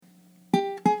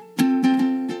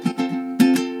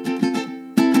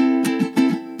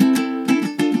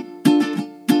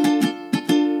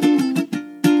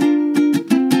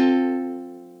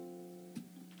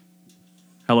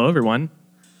Hello, everyone.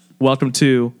 Welcome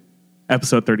to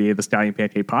episode 38 of the Stallion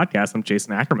Pancake Podcast. I'm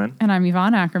Jason Ackerman. And I'm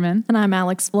Yvonne Ackerman. And I'm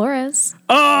Alex Flores.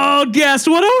 Oh, guess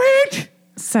what a week?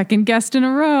 Second guest in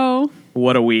a row.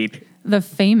 What a week. The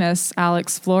famous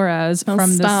Alex Flores from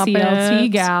the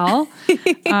CLT gal.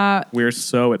 We're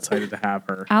so excited to have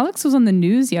her. Alex was on the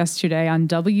news yesterday on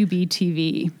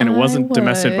WBTV. And it wasn't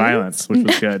domestic violence, which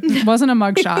was good. It wasn't a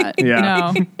mugshot.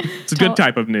 Yeah. No. It's a good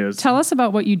type of news. Tell us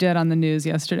about what you did on the news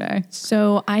yesterday.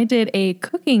 So I did a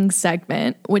cooking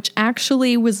segment, which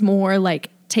actually was more like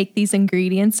take these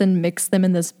ingredients and mix them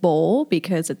in this bowl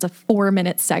because it's a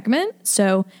 4-minute segment.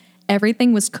 So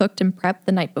everything was cooked and prepped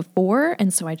the night before.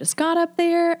 And so I just got up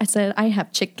there. I said, I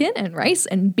have chicken and rice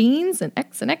and beans and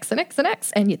X and X and X and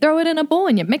X. And you throw it in a bowl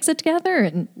and you mix it together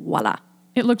and voila.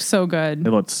 It looked so good. It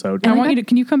looked so I good. want you to,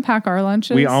 can you come pack our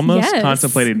lunches? We almost Yes.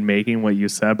 contemplated making what you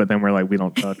said, but then we're like, we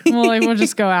don't cook. Well, like, we'll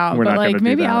just go out. We're but not gonna like do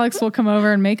maybe that. Alex will come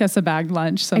over and make us a bagged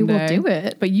lunch someday. do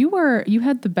it. But you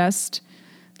had the best,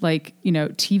 like,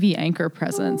 TV anchor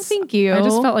presence. thank you. I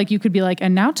just felt like you could be like,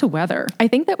 and now to weather. I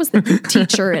think that was the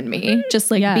teacher in me,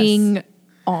 just like Yes. being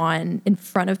on in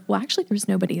front of, well, actually, there was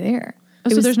nobody there.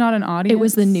 So there's not an audience? It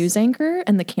was the news anchor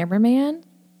and the cameraman,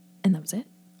 and that was it.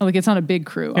 Oh, like it's not a big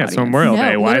crew Yeah, audience. it's Memorial No,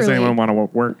 Day. Why does literally. anyone want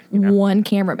to work? You know? One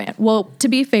cameraman. Well, to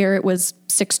be fair, it was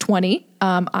 6:20.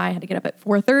 I had to get up at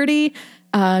 4:30.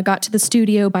 Got to the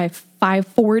studio by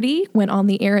 5:40. Went on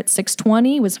the air at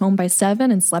 6:20. Was home by 7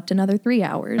 and slept another 3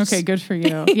 hours. Okay, good for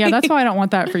you. Yeah, that's why I don't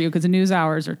want that for you because the news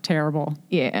hours are terrible.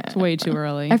 Yeah. It's way too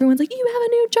early. Everyone's like, you have a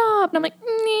new job, and I'm like,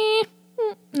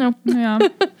 no. Yeah.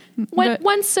 But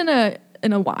Once in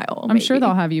a while. I'm sure maybe.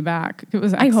 they'll have you back. It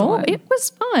was I excellent. hope. It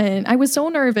was fun. I was so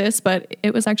nervous, but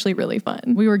it was actually really fun.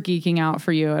 We were geeking out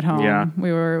for you at home. Yeah.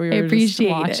 We were just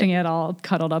appreciate watching it all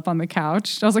cuddled up on the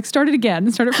couch. I was like, start it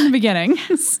again. Start it from the beginning.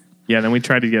 Yeah, then we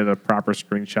tried to get a proper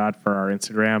screenshot for our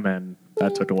Instagram, and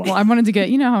that took a while. Well, I wanted to get,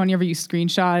 how whenever you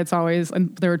screenshot, it's always,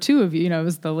 and there were two of you, it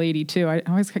was the lady too. I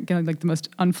always kept getting like the most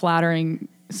unflattering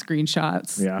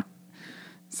screenshots. Yeah.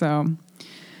 So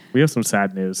We have some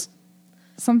sad news.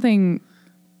 something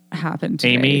happened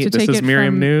today. Amy, To this take is it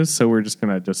Miriam from- news, so we're just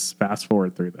going to just fast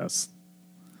forward through this.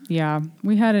 Yeah,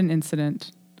 we had an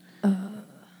incident.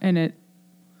 And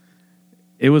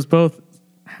It was both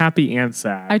happy and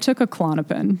sad. I took a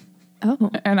Klonopin.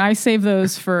 Oh. And I save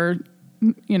those for,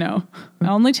 I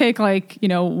only take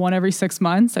one every 6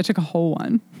 months. I took a whole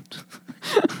one.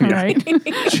 All Yeah. right.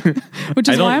 Which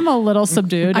is why I'm a little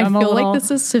subdued. I I'm feel a little, like this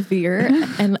is severe,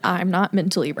 and I'm not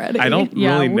mentally ready. I don't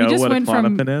really we know just what a went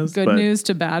from Klonopin is. good but news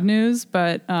to bad news.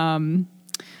 But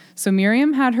so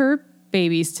Miriam had her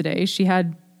babies today. She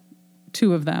had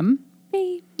 2 of them.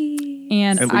 Baby.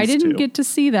 And At I least didn't 2. get to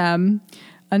see them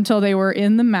until they were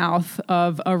in the mouth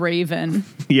of a raven.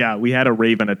 Yeah, we had a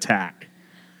raven attack.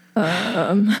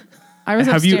 I was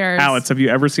Have you, upstairs. Alex, have you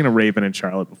ever seen a raven in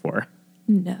Charlotte before?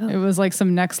 No. It was like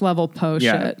some next level post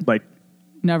Yeah, shit. like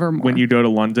Never more. when you go to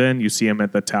London, you see them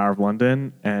at the Tower of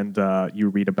London, and you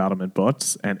read about them in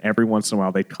books, and every once in a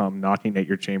while they come knocking at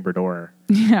your chamber door.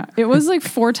 Yeah, it was like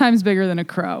 4 times bigger than a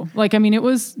crow. Like, I mean, it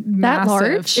was massive.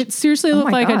 large? It seriously Oh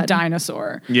looked my like a God.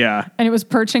 dinosaur. Yeah. And it was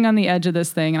perching on the edge of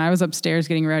this thing, and I was upstairs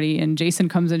getting ready, and Jason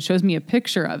comes and shows me a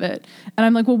picture of it. And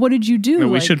I'm like, well, what did you do? No,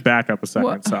 we Like, should back up a second.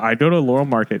 what- So I go to Laurel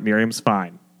Market. Miriam's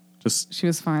fine. Just She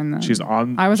was fine then. she's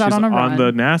on. I was out she's on a run.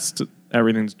 the nest.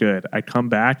 Everything's good. I come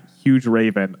back. Huge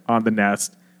raven on the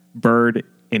nest. Bird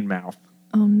in mouth.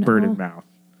 Oh, no. Bird in mouth.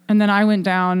 And then I went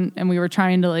down, and we were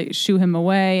trying to like shoo him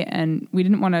away, and we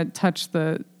didn't want to touch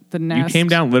the You nest. came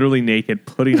down literally naked,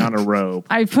 putting on a robe.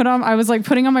 I was like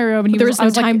putting on my robe, and he There was was no I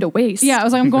was time like, to waste. Yeah, I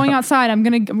was like, I'm going outside. I'm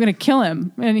gonna kill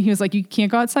him. And he was like, you can't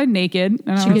go outside naked.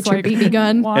 And I you was get your like, BB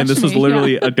gun? "Watch And this was me."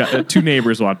 literally Yeah. 2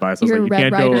 neighbors walked by. So I was Your like, you Red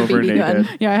can't go Ryder over BB naked.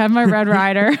 gun. Yeah, I have my Red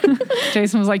Rider.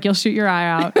 Jason was like, you'll shoot your eye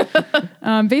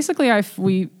out. Basically,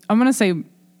 I'm gonna say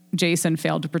Jason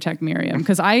failed to protect Miriam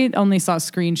because I only saw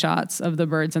screenshots of the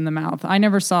birds in the mouth. I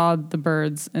never saw the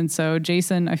birds, and so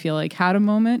Jason, I feel like, had a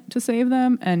moment to save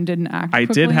them and didn't act. I did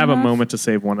quickly have a enough. moment to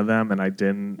save one of them, and I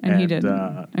didn't. and he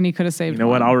didn't, and he could have saved. You know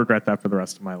what? one. I'll regret that for the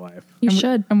rest of my life. You And we-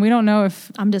 should. and we don't know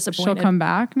if I'm disappointed. she'll come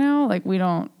back now. Like we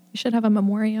don't. You should have a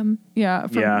memoriam. Yeah,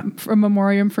 Yeah. for a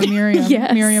memoriam for Miriam.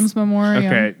 Yes. Miriam's memoriam.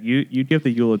 Okay, you give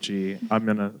the eulogy. I'm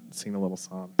gonna sing a little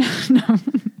song.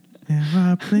 There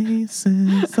are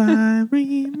places I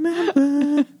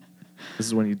remember. This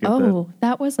is when you give Oh,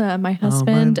 that was my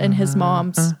husband and his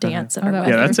mom's dance at our that the. was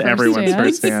Yeah, wedding. that's First everyone's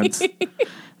first dance. dance.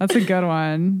 That's a good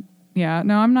one. Yeah,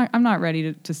 no, I'm not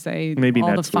ready to say Maybe all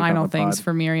the next week on final the things pod.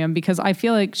 for Miriam because I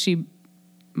feel like she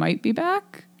might be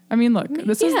back. I mean, look,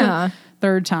 this is the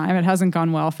third time. It hasn't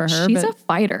gone well for her. She's but a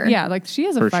fighter. Yeah, like she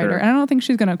is a For fighter. sure. And I don't think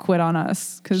she's going to quit on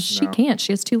us because She can't.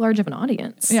 She has too large of an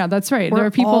audience. Yeah, that's right. We're there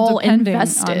are people all depending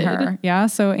invested. on her. Yeah.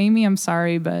 So Amy, I'm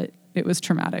sorry, but it was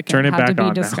traumatic. Turn it had to back be on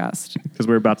now. discussed. Because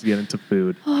we're about to get into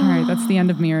food. All right, that's the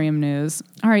end of Miriam news.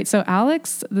 All right, so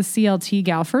Alex, the CLT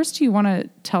gal. First, do you want to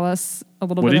tell us a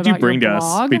little What bit did you about bring to your us?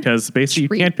 blog? Because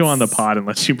basically you can't go on the Treats. pod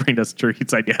unless you bring us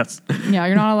treats, I guess. Yeah,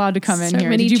 you're not allowed to come in So here.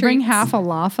 many Did you bring treats. half a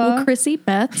laffa? Well, Chrissy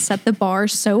Beth set the bar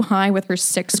so high with her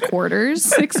 6 quarters.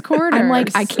 6 quarters. I'm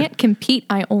like, I can't compete.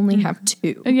 I only have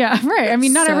 2. Yeah, right. I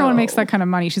mean, not everyone makes So- that kind of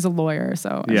money. She's a lawyer,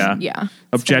 so Yeah. Yeah.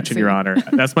 Objection, fancy. Your Honor.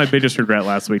 That's my biggest regret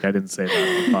last week. I didn't say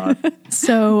that on the pod.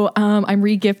 So I'm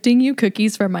regifting you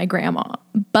cookies from my grandma.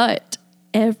 But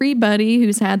everybody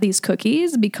who's had these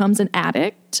cookies becomes an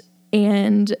addict.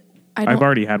 And I don't I've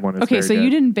already had one. It's Okay, very so you good.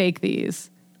 didn't bake these.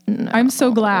 I'm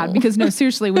so glad because no,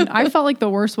 seriously, when I felt like the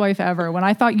worst wife ever when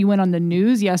I thought you went on the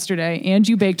news yesterday and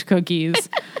you baked cookies,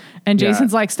 and Yeah.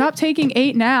 Jason's like, "Stop taking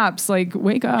 8 naps, like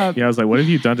wake up." Yeah, I was like, what have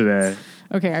you done today?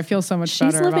 Okay, I feel so much She's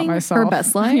better about living her myself.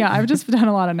 best life. Yeah, I've just done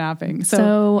a lot of napping.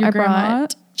 So your I grandma,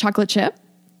 brought chocolate chip,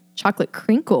 chocolate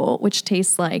crinkle, which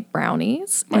tastes like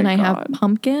brownies, My and I have God.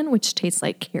 pumpkin, which tastes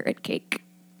like carrot cake.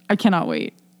 I cannot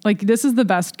wait. Like this is the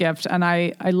best gift, and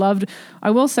I loved.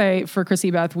 I will say for Chrissy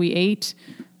Beth, we ate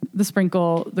the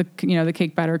sprinkle, the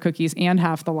cake batter cookies, and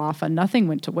half the laffa. Nothing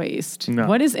went to waste. No.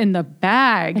 What is in the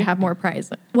bag? I have more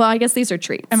prizes. Well, I guess these are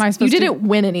treats. Am I You supposed to- didn't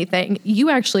win anything. You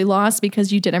actually lost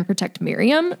because you didn't protect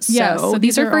Miriam. So, Yes, so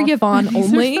these are for all- Yvonne these are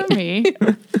only. for me.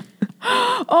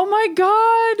 Oh my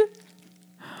god!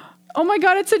 Oh my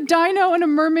god! It's a dino and a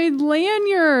mermaid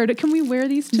lanyard. Can we wear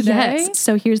these today? Yes.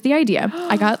 So here's the idea.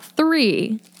 I got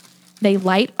 3. They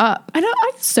light up.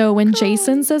 So when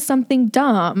Jason says something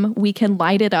dumb, we can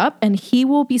light it up and he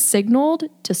will be signaled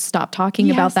to stop talking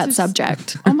Yes, about that just-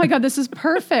 subject. Oh my god! This is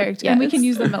perfect, and we can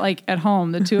Yes. use them at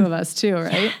home, the 2 of us too,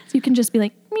 right? So you can just be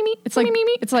like, Mimi. It's like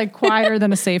it's like quieter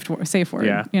than a safe word.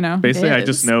 Yeah. You know. Basically, It I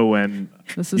just is. know when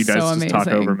This you is guys so just talk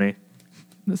amazing. over me.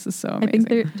 This is so I amazing. think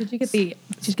there. Did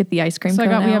you get the ice cream So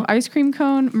cone we have out? ice cream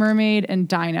cone, mermaid, and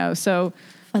dino. So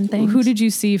Fun things. who did you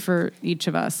see for each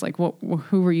of us? Like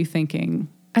who were you thinking?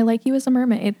 I like you as a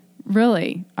mermaid.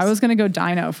 Really? I was going to go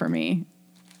dino for me.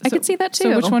 I could see that So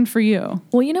too. which one for you?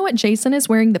 Well, you know what? Jason is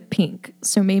wearing the pink,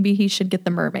 so maybe he should get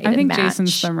the mermaid. I and think match.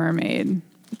 Jason's the mermaid.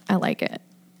 I like it.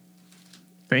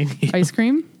 Thank you. Ice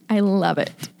cream? I love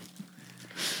it.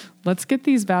 Let's get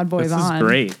these bad boys This is on.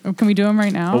 great. Oh, can we do them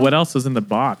right now? But what else is in the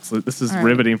box? This is All right.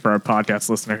 riveting for our podcast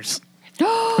listeners.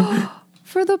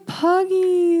 For the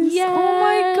puggies. Oh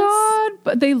my Yes. God.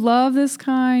 But they love this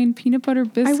kind. Peanut butter I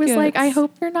biscuits. was like, I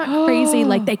hope they're not crazy.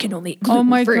 Like they can only eat Oh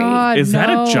my gluten-free. God. Is that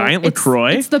no. a giant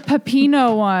LaCroix? It's the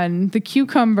pepino one, the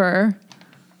cucumber.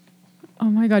 Oh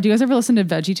my God. Do you guys ever listen to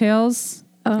Veggie Tales?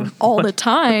 All the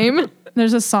time.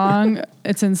 There's a song,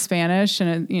 it's in Spanish,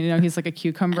 and he's like a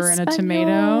cucumber and a tomato.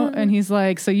 Español. And he's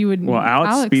like, so you would. Well,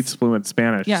 Alex speaks fluent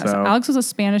Spanish. Yeah, so so. Alex was a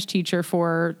Spanish teacher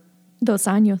for 2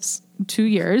 años. 2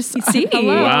 years. see?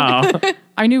 Hello. Wow.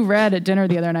 I knew red at dinner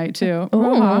the other night too.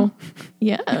 Oh,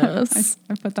 yes.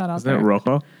 I put that out Isn't it there.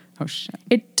 Rojo? Oh shit.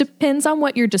 It depends on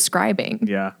what you're describing.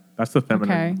 Yeah. That's the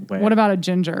feminine Okay. way. What about a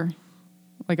ginger?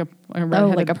 Like a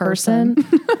redheaded Like a person.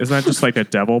 Isn't that just like a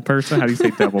devil person? How do you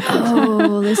say devil person?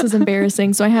 Oh, this is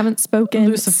embarrassing. So I haven't spoken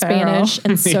Lucifero. Spanish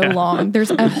in so Yeah. long.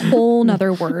 There's a whole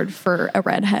nother word for a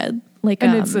redhead. Like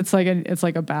And it's like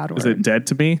a bad word. Is it dead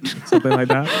to me? Something like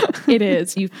that? it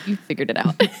is. You figured it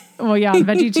out. Well, yeah, on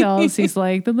Veggie Tales, he's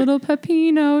like the little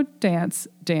pepino dance.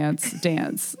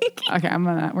 Okay,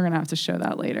 we're gonna have to show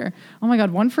that later. Oh my God,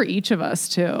 one for each of us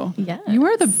too. Yes. You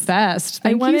are the best.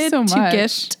 Thank I wanted you so to much.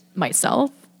 gift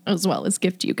myself as well as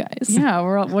gift you guys. Yeah,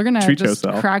 we're gonna Treat just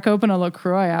yourself. crack open a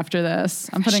LaCroix after this.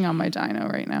 I'm putting on my dino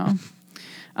right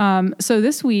now. So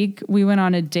this week we went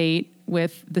on a date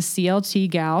with the CLT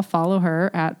gal. Follow her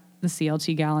at the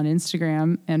CLT gal on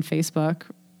Instagram and Facebook,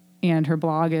 and her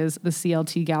blog is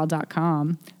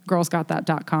thecltgal.com.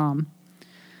 Girlsgotthat.com.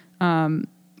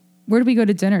 Where did we go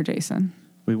to dinner, Jason?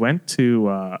 We went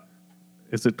to,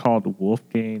 is it called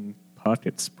Wolfgang Puck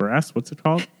Express? What's it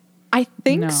called? I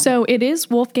think No. so. It is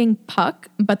Wolfgang Puck,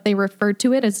 but they refer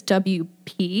to it as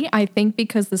WP. I think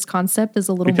because this concept is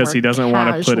a little Because more he doesn't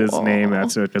want to put his casual. name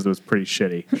next to it because it was pretty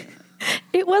shitty.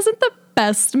 It wasn't the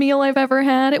best meal I've ever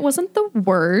had. It wasn't the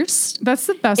worst. That's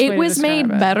the best way It to was made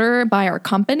describe it. better by our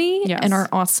company Yes. and our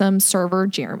awesome server,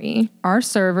 Jeremy. Our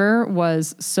server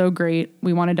was so great.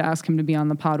 We wanted to ask him to be on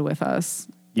the pod with us.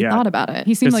 Yeah. Thought about it.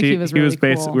 He seemed 'Cause like he was really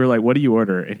cool. We were like, what do you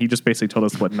order? And he just basically told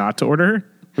us what not to order.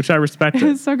 which I It respected.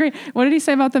 was so great. What did he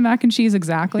say about the mac and cheese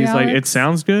exactly, He's Alex? like, it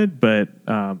sounds good, but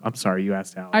I'm sorry, you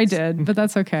asked Alex. I did, but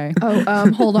that's okay.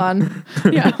 Oh, hold on.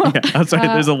 Yeah. Yeah, I'm sorry,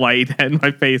 there's a light in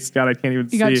my face. God, I can't even You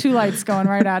see. got two lights going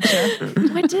right at you.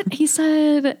 What did he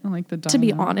said? I like the To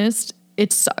be donut. honest,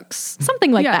 it sucks.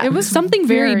 Something like Yeah, that. it was something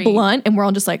very very- blunt, and we're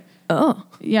all just like, oh,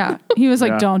 Yeah. He was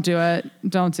like, Yeah. don't do it.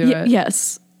 Don't do it.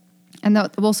 yes, And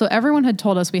so everyone had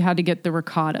told us we had to get the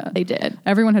ricotta. they did.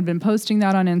 Everyone had been posting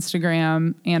that on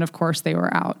Instagram, and of course they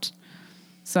were out.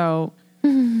 So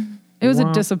it was a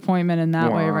Wah. disappointment in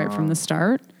that way right from the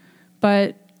start.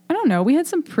 But I don't know. We had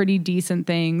some pretty decent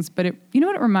things, but you know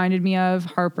what it reminded me of?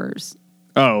 Harper's.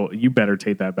 Oh, you better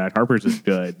take that back. Harper's is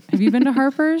good. Have you been to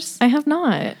Harper's? I have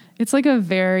not. It's like a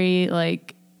very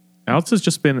like Alex has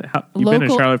just been. You've been in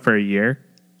Local- Charlotte for a year.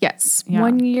 Yes, Yeah.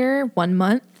 1 year, 1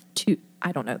 month, 2.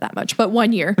 I don't know that much, but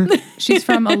 1 year. she's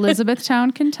from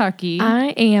Elizabethtown, Kentucky. I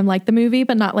am like the movie,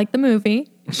 but not like the movie.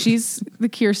 She's the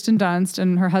Kirsten Dunst,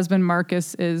 and her husband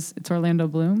Marcus it's Orlando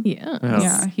Bloom. Yeah, Oh.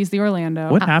 Yeah, he's the Orlando.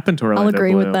 What happened to Orlando I'll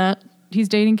agree Bloom? with that. He's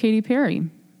dating Katy Perry,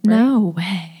 No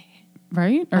way.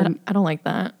 right? I Or, don't like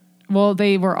that. well,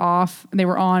 they were off. They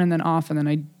were on and then off, and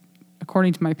then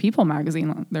according to my People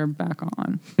magazine, they're back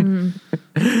on. I mean,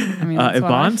 that's what I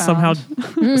Yvonne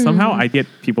found. somehow I get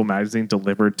People magazine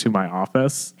delivered to my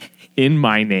office in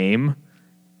my name.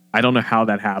 I don't know how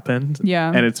that happened.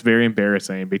 Yeah. and it's very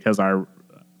embarrassing because our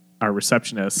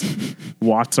receptionist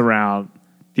walks around,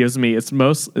 gives me it's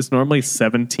normally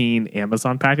 17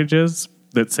 Amazon packages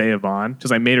that say Yvonne,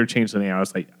 because I made her change the name. I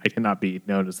was like, I cannot be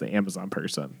known as the Amazon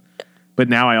person. But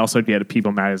now I also get a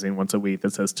People magazine once a week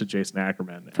that says to Jason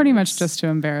Ackerman. Pretty And much it's- just to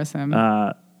embarrass him.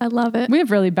 I love it. we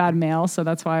have really bad mail, so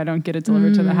that's why I don't get it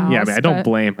delivered to the house. Yeah, I mean, I don't but-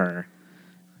 blame her.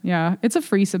 Yeah, it's a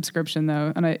free subscription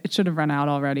though, and it should have run out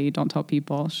already. Don't tell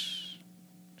people. Shh.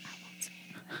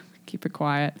 Keep it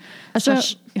quiet. Hush, So-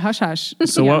 hush. hush, hush.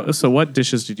 So Yeah. what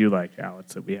dishes did you like,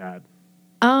 Alex, that we had?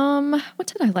 What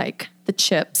did I like? The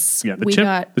chips. Yeah, we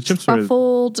got the chips were-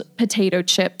 truffled potato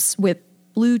chips with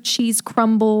blue cheese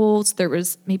crumbles. There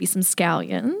was maybe some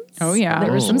scallions. Oh, yeah.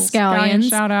 There was some Oh. Scallion scallions.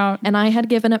 shout out. And I had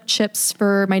given up chips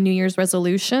for my New Year's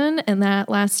resolution, and that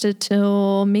lasted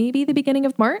till maybe the beginning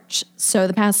of March. So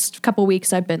the past couple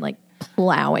weeks, I've been like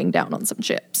plowing down on some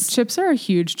chips. Chips are a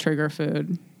huge trigger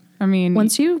food. I mean,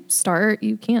 Once you start,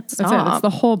 you can't that's it. stop. It's the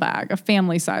whole bag, a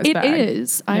family size It bag.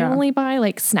 is. I Yeah. only buy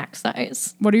like snack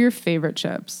size. What are your favorite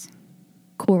chips?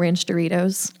 Cool Ranch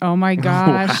Doritos. Oh my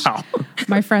gosh. Wow.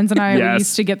 My friends and I we Yes.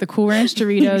 used to get the Cool Ranch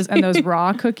Doritos and those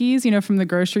raw cookies, from the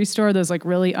grocery store, those like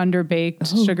really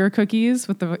underbaked sugar cookies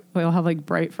they'll have like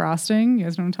bright frosting. You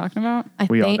guys know what I'm talking about?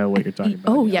 We all know what you're talking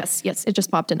about. Oh, yeah. yes. It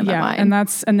just popped into my mind.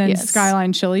 and then Yes.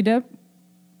 Skyline chili dip.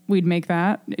 We'd make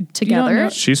that You don't Together? know-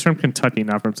 She's from Kentucky,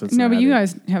 not from Cincinnati. No, but you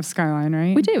guys have Skyline,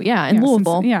 right? We do, yeah, in Yeah,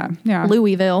 Louisville. yeah.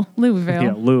 Louisville. Louisville.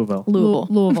 Yeah, Louisville. Louisville.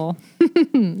 Louisville.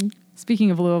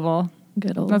 Speaking of Louisville,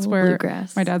 Good old that's where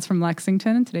bluegrass. my dad's from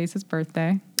Lexington, and today's his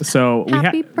birthday. So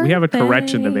Happy we have a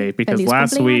correction to birthday. make because Feliz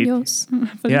last week cumpleaños.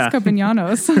 Feliz Yeah.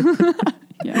 cumpleaños.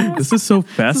 Yeah. this is so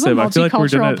festive. I feel like we're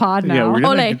multicultural gonna pod Yeah, now. we're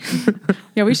gonna, Ole.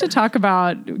 Yeah, we should talk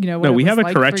about what No, it we was have a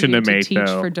like for correction you to make, teach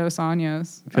though. for Dos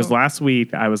Años. because Oh, last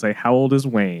week I was like, "How old is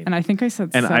Wayne?" and I think I said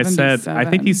And I 77. said, "I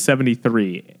think he's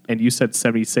 73," and you said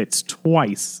 76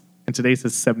 twice. And today's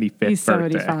his 75th He's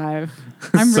birthday. 75.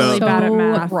 I'm So- really bad at So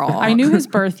math. wrong. I knew his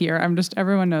birth year.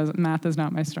 Everyone knows math is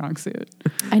not my strong suit.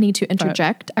 I need to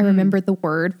interject. I remembered the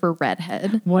word for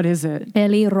redhead. What is it?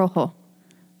 Pelirrojo.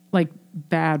 Like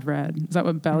bad red. Is that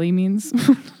what belly means?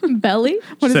 Belly?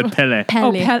 She said Pele.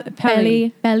 Peli.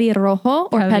 Peli. Pelirrojo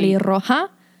or Peli. pelirroja.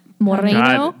 Moreno.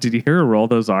 God, did you hear her roll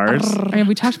those R's? I mean,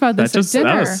 we talked about this at dinner.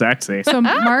 That was sexy. So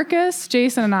Marcus,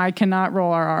 Jason, and I cannot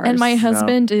roll our R's. And my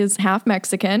husband is half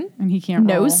Mexican, and he can't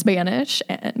roll. knows Spanish,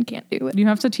 and can't do it. You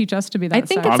have to teach us to be that I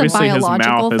think sexy. it's a Obviously, his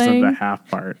biological mouth isn't the thing. half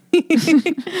part.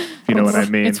 You know what I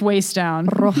mean? It's waist down.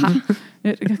 Roja.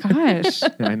 Gosh,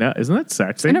 Yeah, I know. Isn't that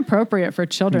sexy? inappropriate for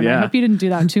children. I Yeah. hope you didn't do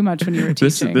that too much when you were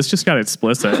This teaching. just got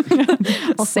explicit.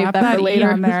 I'll save Slap that for E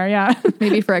later. on there. Yeah,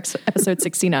 Maybe for episode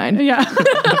 69. yeah.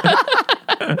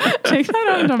 Take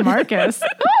that on to Marcus.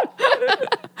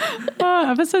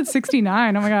 Episode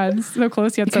 69. Oh my God, it's so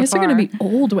close yet You so guys are far. going to be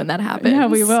old when that happens. Yeah,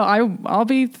 we will. I'll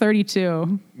be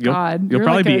 32. God, you'll you're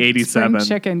probably like be a 87. spring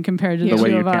chicken compared to the, The way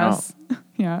two you of us.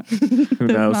 Yeah, Who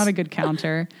knows? not a good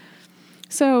counter.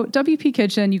 So WP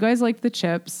Kitchen, you guys like the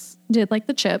chips. Did like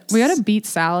the chips. We had a beet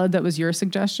salad that was your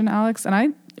suggestion, Alex, and I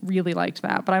really liked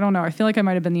that. But I don't know. I feel like I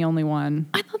might have been the only one.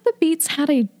 I thought the beets had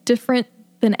a different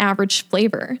than average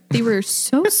flavor. They were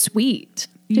so sweet.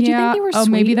 Did you think they were Oh,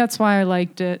 sweet? maybe that's why I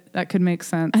liked it. That could make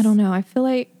sense. I don't know. I feel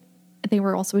like they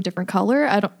were also a different color.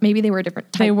 Maybe they were a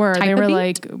different type. They were of beet?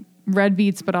 like red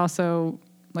beets, but also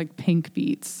like pink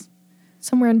beets.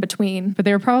 Somewhere in between. But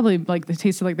they were probably like, they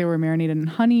tasted like they were marinated in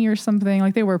honey or something.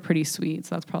 Like they were pretty sweet.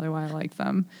 So that's probably why I liked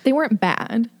them. They weren't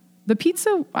bad. The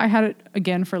pizza, I had it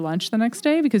again for lunch the next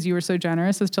day because you were so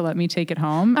generous as to let me take it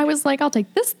home. I was like, I'll take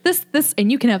this,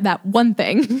 and you can have that one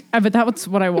thing. But that was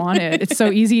what I wanted. It's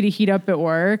so easy to heat up at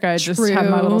work. I just had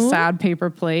my little True. sad paper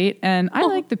plate, and I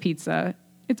like the pizza.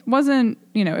 It wasn't,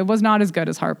 it was not as good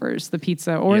as Harper's, the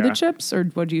pizza, or the Yeah. chips. Or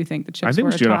what do you think? The chips I think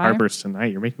were we should a go to tie? Harper's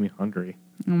tonight. You're making me hungry.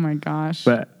 Oh my gosh.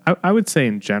 But I would say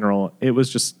in general, it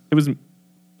was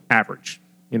average.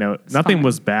 Nothing fine.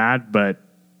 was bad, but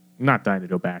I'm not dying to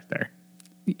go back there.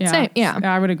 yeah, Same, yeah.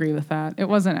 I would agree with that. It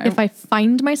wasn't. If I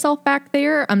find myself back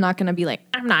there, I'm not going to be like,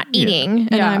 I'm not eating.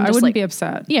 And yeah, I'm I just wouldn't like, be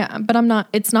upset. yeah, but I'm not,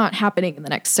 it's not happening in the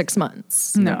next 6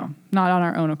 months. No, not on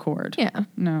our own accord. Yeah.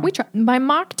 No. We tried. My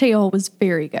mocktail was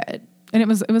very good. And it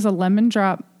was a lemon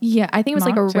drop. Yeah, I think it was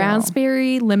like a Mocktail.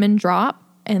 raspberry lemon drop,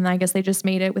 and I guess they just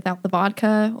made it without the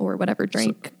vodka or whatever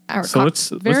drink. So let's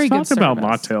Very talk good about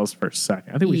service. mocktails for a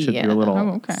second. I think we should Yeah. do a little. Oh,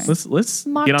 okay. Let's get on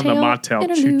the Mocktail mocktail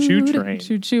choo choo interlude. train.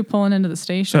 Choo choo pulling into the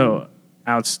station. So,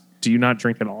 Alex, do you not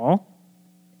drink at all?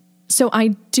 So I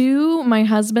do. My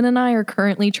husband and I are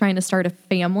currently trying to start a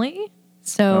family.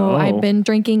 So Oh. I've been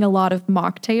drinking a lot of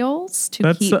mocktails to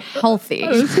That's keep healthy.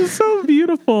 This is so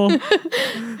beautiful.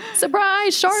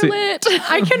 Surprise, Charlotte!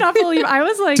 I cannot believe I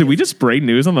was like, Did we just break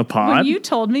news on the pod? when you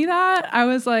told me that, I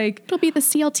was like, It'll be the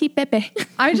CLT Pepe.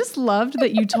 I just loved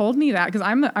that you told me that because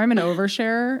I'm an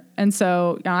oversharer, and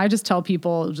so I just tell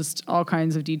people just all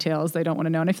kinds of details they don't want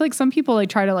to know. And I feel like some people like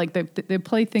try to like they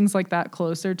play things like that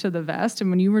closer to the vest.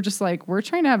 And when you were just like, we're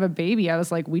trying to have a baby, I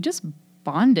was like, we just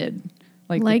bonded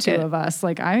like Like the two it. of us.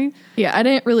 Like Yeah, I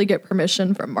didn't really get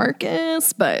permission from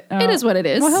Marcus, but it is what it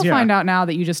is. Well, he'll Yeah. find out now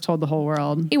that you just told the whole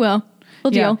world. He will.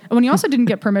 He'll Yeah. deal. And when you also didn't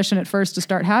get permission at first to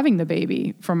start having the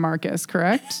baby from Marcus,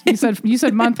 correct? You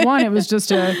said month one, it was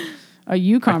just a you I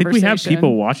think conversation. we have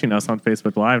people watching us on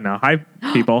Facebook Live now. Hi,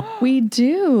 people. We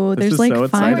do. This There's is like so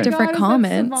 5 exciting. different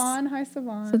comments. Hi,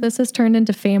 Savon. So this has turned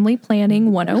into family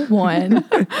planning 101.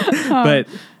 But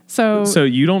So so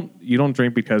you don't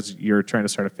drink because you're trying to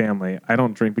start a family. I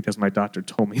don't drink because my doctor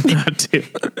told me not to.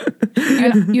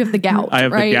 you have the gout, I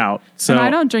have right? the gout. So and I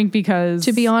don't drink because,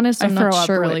 To be honest, I'm I throw not up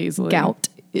sure really what easily. gout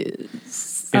is.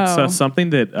 it's Oh. something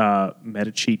that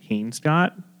Medici Keynes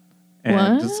got, and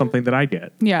What? it's something that I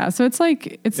get. Yeah, so it's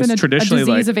like it's a traditionally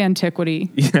disease like- of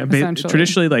antiquity. Yeah, essentially.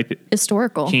 traditionally, like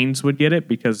Historical. Keynes would get it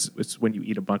because it's when you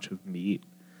eat a bunch of meat.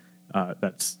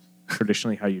 That's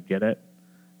traditionally how you get it,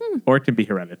 or it can be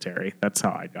hereditary. That's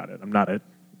how I got it.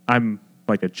 I'm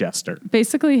like a jester.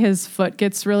 Basically, his foot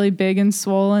gets really big and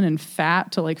swollen and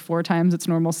fat to like 4 times its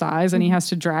normal size, and he has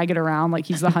to drag it around like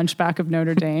he's the Hunchback of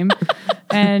Notre Dame.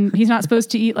 And he's not supposed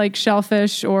to eat like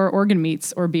shellfish or organ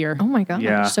meats or beer. Oh my gosh.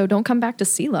 Yeah. So don't come back to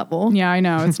sea level. Yeah, I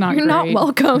know it's not. You're not great.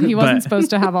 welcome. He wasn't But- supposed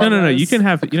to have all. No. those You can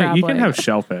have you crab can have legs.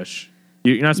 shellfish.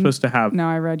 You're not supposed to have No,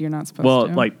 I read you're not supposed well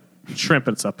to. like shrimp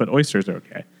and stuff, but oysters are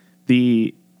okay.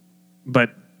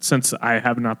 But since I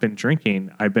have not been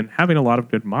drinking, I've been having a lot of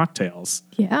good mocktails.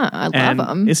 Yeah, I And love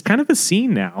them. it's kind of a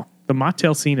scene now. The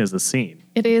mocktail scene is a scene.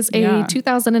 It is a Yeah.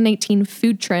 2018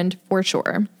 food trend for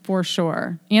sure. for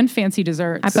sure, and fancy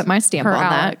desserts. I put my stamp per on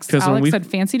that. Alex. 'Cause when Alex we- said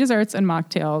fancy desserts and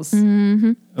mocktails.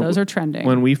 Those are trending.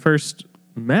 When we first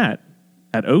met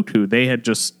at O2, they had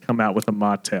just come out with a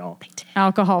mocktail.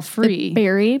 Alcohol free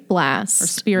Berry Blast. or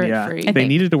spirit Yeah, free. they think.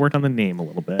 needed to work on the name a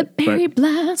little bit. Berry But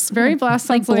Blast. Very Blast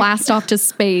like sounds like blast off to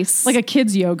space. like a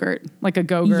kid's yogurt, like a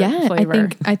Go-Gurt yeah, flavor.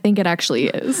 I think it actually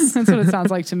is. That's what it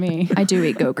sounds like to me. I do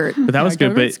eat Go-Gurt. but that was good.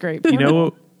 Go-Gurt's But great. you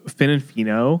know, Finn and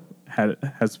Fino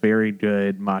has very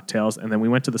good mocktails. And then we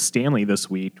went to the Stanley this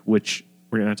week, which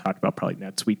we're going to talk about probably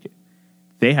next week.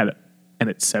 They had an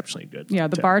exceptionally good Yeah,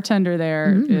 the mocktail. bartender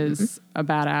there is a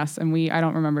badass, and I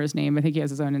don't remember his name. I think he has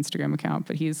his own Instagram account,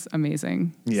 but he's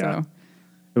amazing. Yeah. So,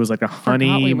 It was like a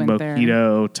honey we went there.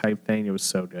 mojito type thing. It was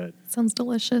so good. Sounds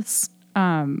delicious.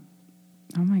 oh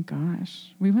my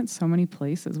gosh, we went so many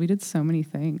places. We did so many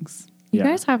things. You Yeah.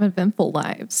 guys have eventful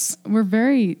lives. We're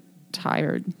very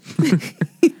tired.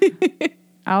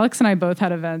 Alex and I both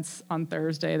had events on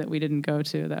Thursday that we didn't go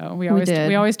to, though. We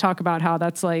did. always talk about how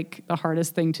that's like the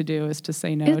hardest thing to do is to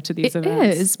say no to these It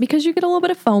events. is because you get a little bit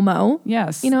of FOMO.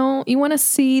 Yes. You know, you want to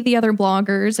see the other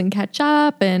bloggers and catch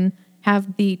up, and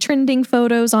have the trending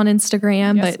photos on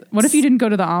Instagram. Yes. But What if you didn't go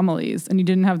to the Amelie's and you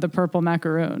didn't have the purple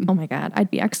macaroon? oh my God,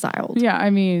 I'd be exiled. Yeah, I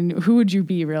mean, who would you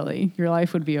be really? Your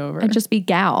life would be over. I'd just be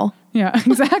Gal. Yeah,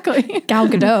 exactly. Gal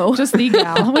Gadot. Just the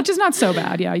gal, which is not so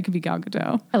bad. Yeah, you could be Gal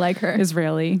Gadot. I like her.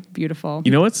 Israeli, beautiful.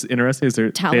 You know what's interesting is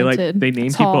Talented. they name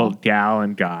Tall. people Gal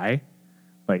and Guy.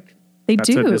 Like They that's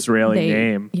do. an Israeli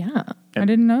name. Yeah. I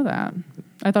didn't know that.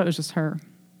 I thought it was just her.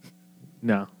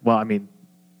 No, well, I mean,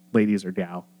 ladies are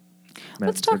Gal. Let's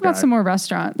men's talk are about Guy. some more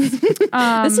restaurants.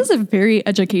 This is a very You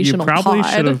educational probably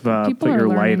pod. should have put People are your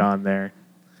light learning. on there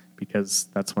because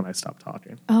that's when I stopped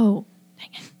talking. Oh,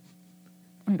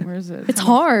 Wait, where is it? It's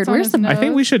hard. on Where's his the- I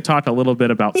think nose. we should talk a little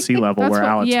bit about sea level That's where what-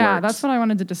 Alex yeah, works. that's what I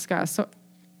wanted to discuss. So,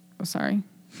 oh, sorry.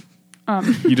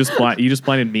 You just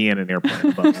blinded me in an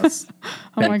airplane bonus.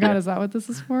 Oh my Thank God, you. is that what this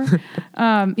is for?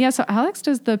 Yeah, so Alex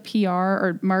does the PR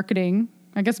or marketing.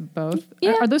 I guess both.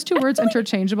 Yeah, Are those two words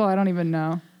interchangeable? I don't even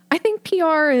know. I think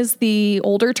PR is the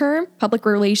older term, public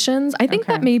relations. I think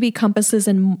Okay. that maybe compasses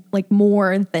in like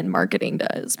more than marketing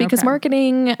does because Okay.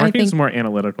 marketing, I Marketing's think more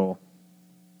analytical.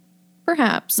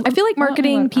 perhaps. I feel like Well, I'll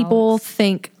marketing let people Alex.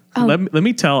 think, oh, Let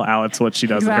me tell Alex what she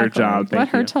does in her Exactly. job. Let Thank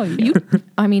her you. tell you.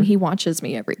 I mean, he watches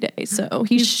me every day, so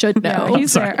he should know. Yeah,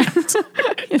 he's sorry.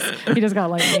 there. he just got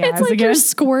light in the It's eyes like again. you're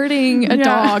squirting a Yeah.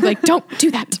 dog. Like, don't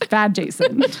do that. Bad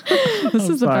Jason. This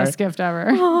is the sorry. best gift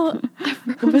ever.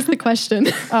 What was the question?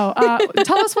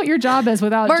 Tell us what your job is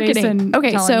without Marketing. Jason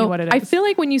Okay, telling so you what it is. I feel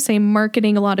like when you say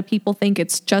marketing, a lot of people think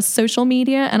it's just social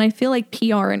media, and I feel like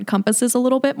PR encompasses a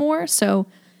little bit more. So,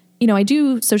 you know, I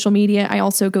do social media. I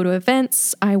also go to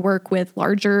events. I work with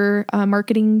larger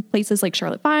marketing places like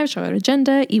Charlotte 5, Charlotte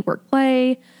Agenda, Eat Work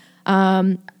Play.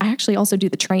 I actually also do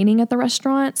the training at the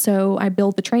restaurant. So I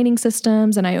build the training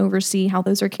systems and I oversee how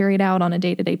those are carried out on a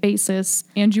day-to-day basis.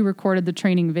 And you recorded the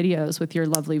training videos with your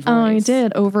lovely voice. I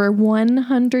did over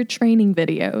 100 training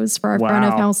videos for our front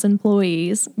of Wow. house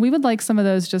employees. We would like some of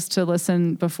those just to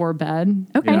listen before bed.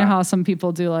 Okay. You know Yeah. how some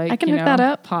people do like, I can you hook know, that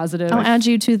up. positive. I'll add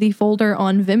you to the folder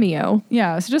on Vimeo.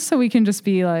 Yeah, so just so we can just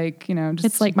be like, you know, just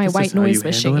It's like my This white is how noise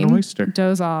you handle an machine. oyster.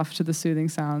 doze off to the soothing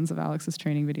sounds of Alex's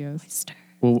training videos.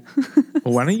 Well,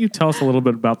 why don't you tell us a little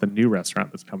bit about the new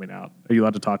restaurant that's coming out? Are you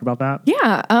allowed to talk about that?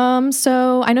 Yeah.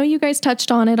 So I know you guys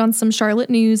touched on it on some Charlotte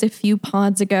news a few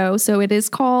pods ago. So it is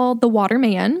called the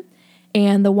Waterman.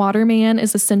 And the Waterman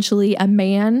is essentially a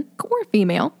man or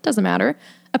female, doesn't matter,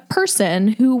 a person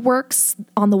who works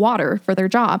on the water for their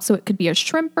job. So it could be a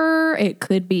shrimper, it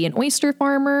could be an oyster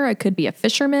farmer, it could be a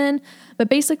fisherman. But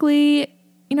basically,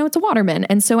 you know, it's a waterman.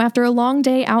 And so after a long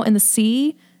day out in the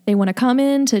sea, they want to come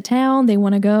into town, they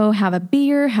want to go have a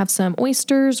beer, have some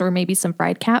oysters or maybe some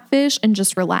fried catfish and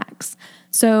just relax.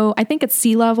 So I think at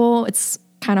sea level, it's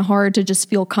kind of hard to just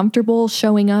feel comfortable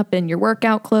showing up in your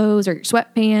workout clothes or your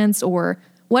sweatpants or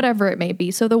whatever it may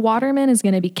be. So the Waterman is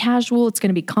going to be casual, it's going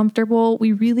to be comfortable.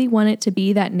 We really want it to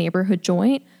be that neighborhood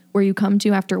joint where you come to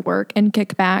after work and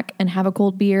kick back and have a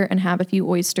cold beer and have a few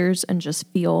oysters and just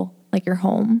feel like you're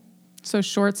home. So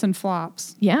shorts and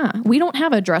flops. Yeah, we don't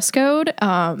have a dress code.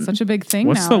 Such a big thing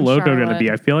What's now the in logo going to Charlotte. be?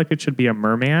 I feel like it should be a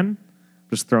merman.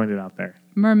 Just throwing it out there.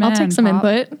 Merman. I'll take some pop.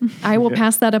 input. I will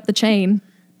pass that up the chain.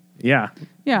 Yeah.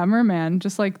 Yeah, merman,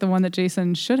 just like the one that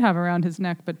Jason should have around his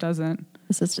neck but doesn't.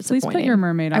 This is Please disappointing. put your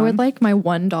mermaid on. I would like my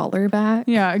 $1 back.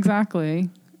 Yeah, exactly. Is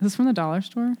this from the dollar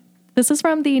store? This is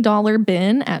from the dollar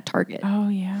bin at Target. Oh,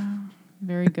 yeah.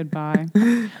 Very good buy.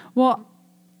 Well,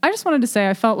 I just wanted to say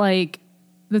I felt like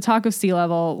the talk of sea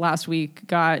level last week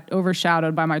got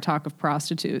overshadowed by my talk of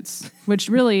prostitutes, which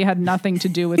really had nothing to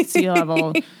do with sea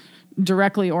level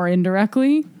directly or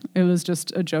indirectly. It was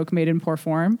just a joke made in poor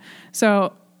form.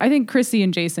 So I think Chrissy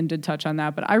and Jason did touch on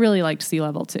that, but I really liked sea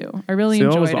level too. I really So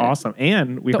enjoyed it was it. awesome.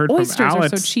 And we The heard from oysters are so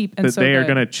Alex cheap and that so they are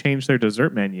good. going to change their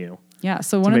dessert menu. Yeah.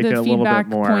 So one of make it the a little bit feedback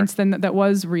more- points then that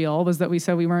was real was that we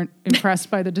said we weren't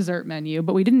impressed by the dessert menu,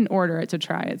 but we didn't order it to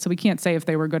try it. So we can't say if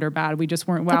they were good or bad. We just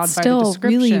weren't wowed That's by the still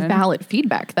description. really valid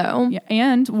feedback, though. Yeah,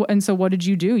 and so what did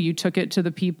you do? You took it to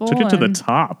the people. Took it to the and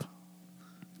top.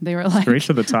 They were like Straight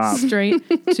to the top. straight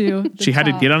to. The She had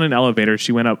to top. get on an elevator.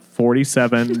 She went up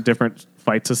 47 different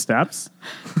flights of steps.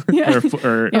 Yeah.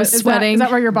 Or I was Is that- sweating. Is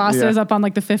that where your boss Yeah. is up on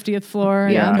like the 50th floor?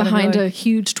 Yeah, And you're gonna be behind a like-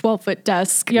 huge 12-foot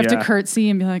desk. You have to Yeah. curtsy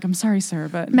and be like, "I'm sorry, sir,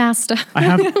 but Master. I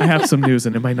have some news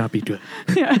and it might not be good.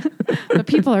 the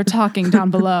people are talking down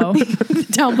below.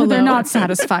 Down below. They're not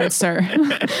satisfied, sir.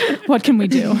 What can we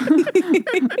do?"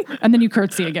 And then you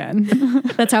curtsy again.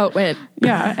 That's how it went.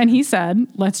 Yeah, and he said,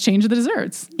 "Let's change the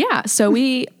desserts." Yeah, so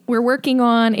we're working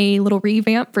on a little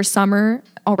revamp for summer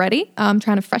already. Trying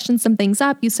to freshen some things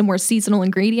up, use some more seasonal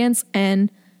ingredients, and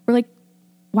we're like,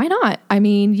 why not? I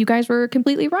mean, you guys were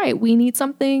completely right. We need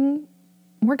something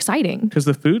more exciting. because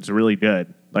the food's really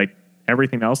good. Like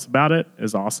everything else about it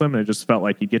is awesome. And it just felt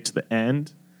like you get to the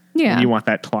end Yeah. and you want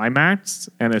that climax.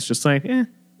 And it's just like,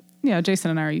 Yeah,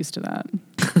 Jason and I are used to that.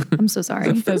 I'm so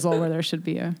sorry. Fizzle where there should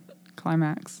be a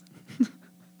climax.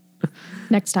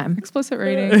 Next time. Explicit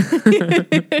rating.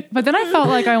 But then I felt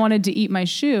like I wanted to eat my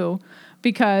shoe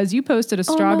because you posted a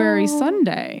strawberry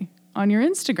sundae on your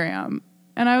Instagram.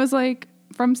 And I was like,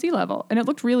 from Sea Level. And it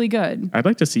looked really good. I'd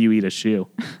like to see you eat a shoe.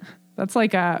 That's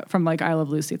like from like I Love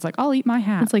Lucy. It's like, I'll eat my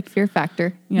hat. It's like Fear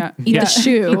Factor. Yeah. Eat the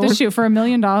shoe. Eat the shoe. For $1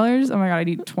 million, oh my God, I'd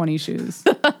eat 20 shoes.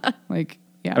 Like,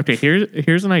 yeah. Okay,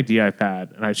 here's an idea I've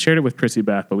had. And I shared it with Chrissy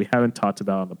Beth, but we haven't talked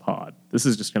about it on the pod. This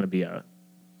is just going to be a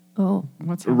Oh,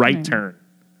 What's right happening? turn.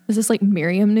 is this like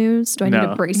Miriam news? Do I need No.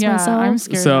 to brace Yeah, myself? I'm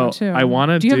scared So, now, too. I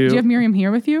wanna do you do- have Miriam here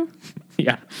with you?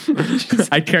 Yeah.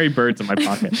 I carry birds in my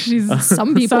pocket. She's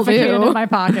Some people suffocated do. in my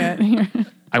pocket.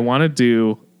 I want to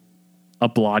do a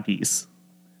bloggies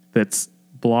that's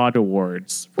blog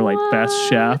awards for like best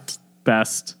chef,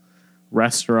 best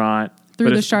restaurant. Through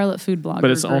but the it's- Charlotte Food Blogger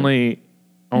But it's group.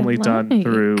 only done like.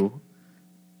 through,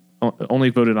 only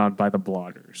voted on by the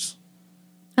bloggers.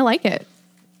 I like it.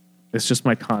 It's just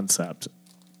my concept.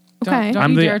 Okay. Don't I'm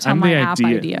you the- dare tell I'm my the app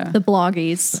idea. idea. The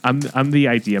bloggies. I'm the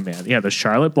idea man. Yeah, the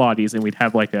Charlotte bloggies, and we'd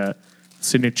have like a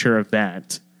signature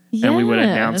event, and we would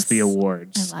announce the Yes.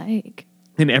 awards, I like.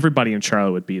 and everybody in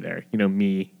Charlotte would be there. You know,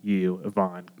 me, you,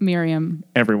 Yvonne, Miriam.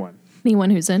 everyone.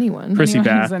 Anyone who's anyone. Chrissy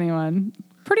Anyone Beth. who's anyone.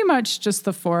 Pretty much just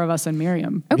the four of us and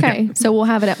Miriam. Okay, so we'll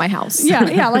have it at my house.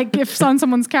 Yeah. Like if it's on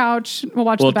someone's couch, we'll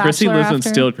watch Well, The Bachelor Chrissy lives in after.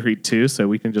 Steel Creek too, so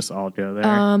we can just all go there.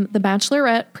 The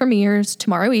Bachelorette premieres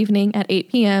tomorrow evening at 8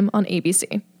 p.m. on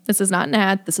ABC. This is not an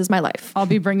ad. This is my life. I'll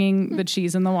be bringing the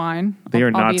cheese and the wine. They are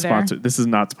I'll not be there. sponsored. This is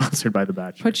not sponsored by The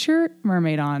Bachelor. Put your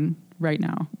mermaid on right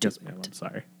now. Yes, ma'am. I'm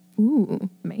sorry. Ooh,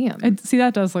 ma'am. See,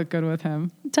 that does look good with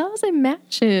him. Does it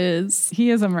matches? He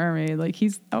is a mermaid. Like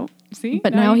see?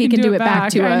 But now he can do it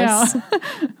back to I us. know.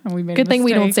 And we made a Good thing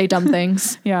we don't mistake. say dumb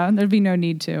things. Yeah, there'd be no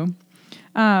need to.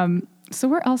 So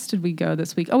where else did we go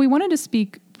this week? Oh, we wanted to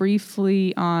speak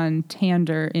briefly on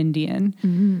Tander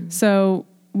Indian. So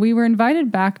we were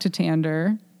invited back to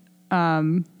Tander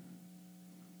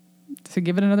to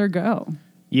give it another go.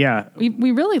 Yeah.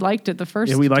 We really liked it the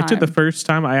first Yeah, we liked time. it the first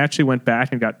time. I actually went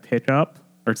back and got pickup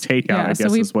or takeout, I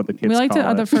guess is what the kids we liked call it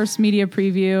at the it. first media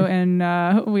preview,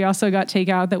 and we also got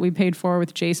takeout that we paid for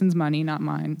with Jason's money, not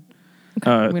mine.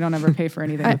 We don't ever pay for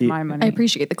anything with my money. I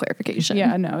appreciate the clarification.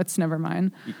 Yeah, no, it's never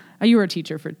mine. You were a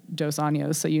teacher for Dos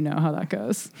Años, so you know how that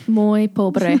goes. Muy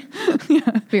pobre.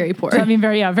 Very poor. I mean,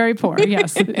 very poor.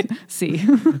 Yes. See.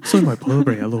 Soy muy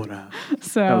pobre, allora.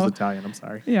 So That was Italian. I'm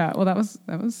sorry. yeah, well, that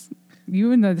was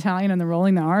you and the Italian and the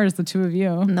rolling the R's, the two of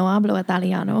you. No hablo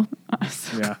italiano.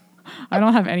 Yeah. I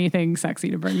don't have anything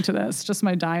sexy to bring to this. Just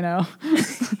my dino.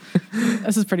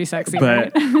 This is pretty sexy,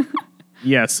 But right?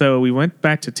 yeah, so we went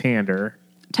back to Tander.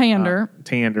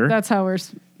 Tander. That's how we're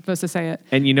supposed to say it.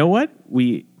 And you know what?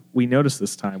 We noticed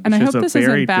this time, which And I is hope a this very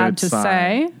isn't bad good to sign.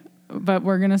 say, but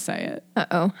we're gonna say it.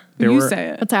 Uh-oh. There You were- say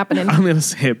it. What's happening? I'm going to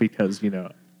say it because,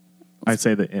 I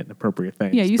say the inappropriate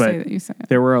things. Yeah, you but say it. You say it.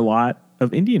 There were a lot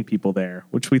of Indian people there,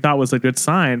 which we thought was a good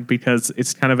sign because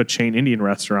it's kind of a chain Indian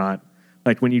restaurant.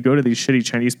 Like when you go to these shitty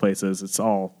Chinese places, it's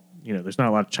all, there's not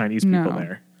a lot of Chinese people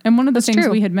there. And one of the things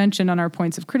true. we had mentioned on our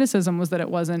points of criticism was that it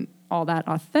wasn't all that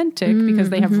authentic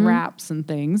because they have wraps and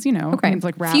things, Okay. It's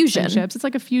like wraps Fusion. and chips. It's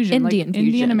like a fusion, Indian like fusion.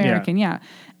 Indian American, yeah.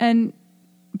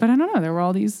 But I don't know, there were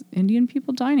all these Indian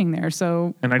people dining there.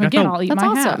 So And I got again, the- I'll eat That's my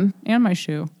awesome. hat and my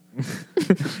shoe.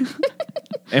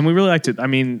 And we really liked it. I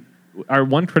mean, our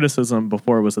one criticism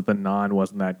before was that the naan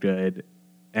wasn't that good.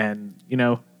 And,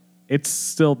 it's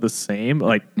still the same.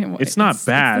 Like, it's not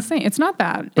bad. It's the same. It's not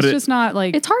bad. But It's it- just not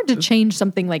like It's hard to change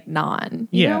something like naan.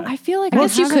 You Yeah. know? I feel like I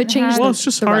guess you haven't could change had- Well, it's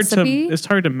just the hard recipe? it's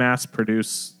hard to mass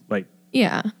produce, like,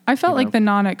 Yeah. I felt like know. the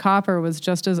naan at Copper was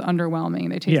just as underwhelming.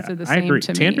 They tasted yeah, the I same agree.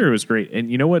 to me. Tander was great.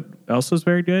 And you know what else was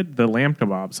very good? The lamb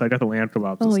kebabs. I got the lamb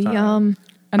kebabs Oh, this time. yum.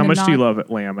 And How the much do you naan- love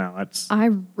lamb, Alex?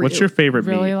 really What's your favorite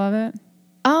Really meat? love it.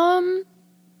 I'm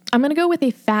gonna go with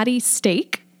a fatty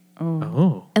steak,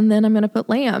 Oh, and then I'm gonna put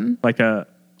lamb. like a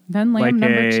Then lamb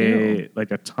number two, like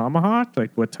a tomahawk.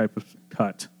 Like what type of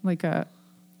cut? like a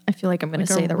I feel like I'm gonna like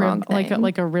say a the rib- wrong thing.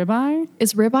 like a ribeye.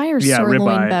 Is ribeye or Yeah, sirloin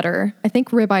ribeye. better? I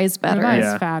think ribeye is better. Ribeye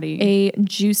Yeah. is fatty. A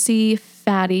juicy,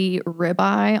 fatty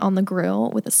ribeye on the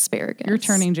grill with asparagus. You're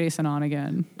turning Jason on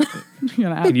again. You're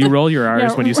gonna Can you roll your R's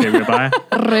Yeah. when you say ribeye?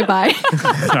 ribeye.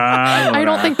 I I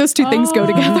don't think those two things go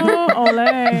together. Oh,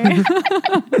 ole.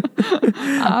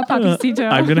 Ah, papacito.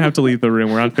 I'm gonna have to leave the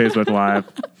room. We're on Facebook Live.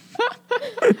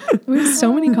 We have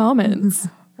so many comments.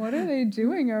 What are they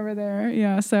doing over there?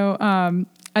 Yeah. So,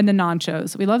 and the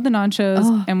nachos. We love the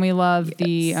nachos and we love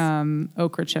the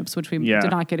okra chips, which we Yeah.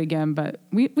 did not get again, but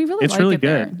we really It's like really it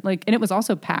there. good. Like, and it was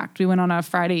also packed. We went on a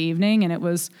Friday evening and it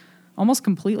was almost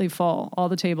completely full. All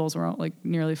the tables were like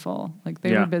nearly full. Like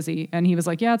they Yeah. were busy. And he was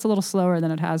like, yeah, it's a little slower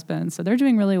than it has been. So they're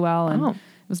doing really well. And Oh. it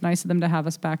was nice of them to have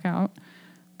us back out.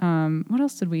 What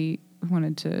else did we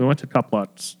wanted to? We went to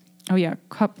Cup-Lux. Oh yeah,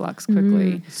 Cup Lux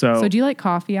quickly. So- do you like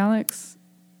coffee, Alex?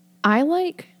 I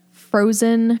like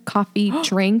frozen coffee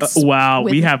drinks. Wow,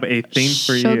 with we have a thing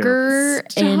for you. sugar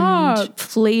Stop. and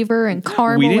flavor and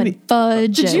caramel didn't- and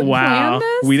fudge. Did you and- Wow, plan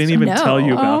this? we didn't even No. tell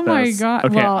you about Oh my this. god!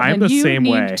 Okay, well, I'm then the you same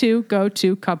need way. to go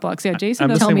to Cup Lux. Yeah, Jason I'm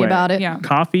the does. same Tell me way. about it. Yeah.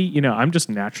 Coffee, I'm just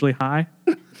naturally high.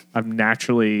 I'm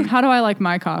naturally How do I like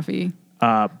my coffee?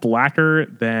 blacker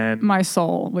than My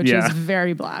soul, which Yeah. is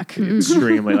very black.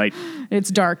 extremely. Like,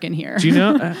 It's dark in here. do you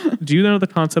know the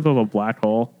concept of a black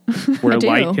hole where I do.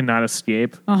 light cannot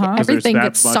escape? Uh-huh. 'Cause there's Everything that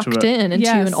gets much of sucked a- in into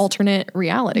Yes. an alternate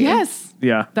reality. Yes,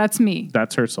 Yeah, that's me.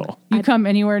 that's her soul. You come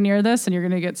anywhere near this, and you're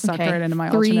going to get sucked right into my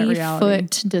alternate reality.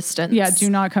 3-foot distance. Yeah, do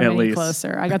not come At any least.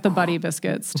 closer. I got the Buddy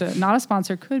biscuits. Not a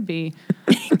sponsor, could be.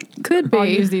 Could I'll be.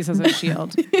 use these as a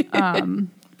shield.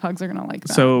 Pugs are going to like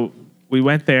that. So we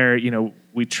went there.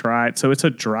 We tried. So it's a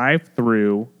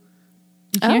drive-through,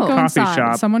 you can't Oh. go Coffee inside.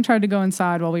 shop. Someone tried to go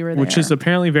inside while we were there. which is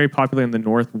apparently very popular in the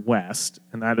Northwest,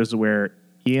 and that is where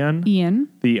Ian,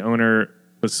 the owner,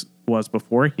 was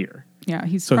before here. Yeah,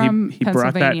 he's So from he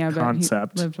brought that Pennsylvania, but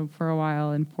concept. he lived for a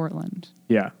while in Portland.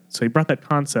 Yeah. So he brought that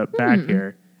concept back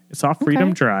here. It's off Freedom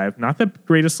Okay. Drive, not the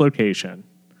greatest location,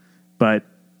 but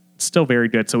still very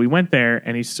good. So we went there,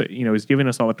 and he's giving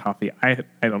us all the coffee. I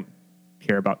don't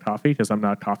care about coffee because I'm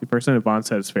not a coffee person. Yvonne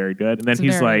said it's very good, and then It's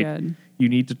he's very like, good. "You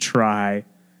need to try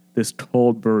this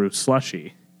cold brew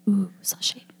slushy," Ooh,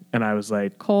 slushy. and I was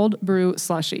like, Cold brew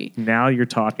slushy. "Now you're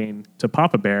talking to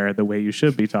Papa Bear the way you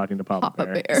should be talking to Papa,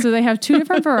 Papa Bear. So they have two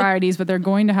different varieties, but they're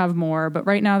going to have more. But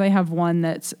right now they have one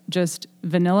that's just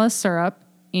vanilla syrup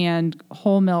and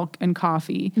whole milk and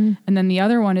coffee. And then the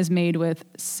other one is made with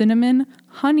cinnamon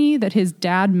honey that his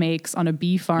dad makes on a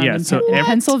bee farm Yeah, in so every-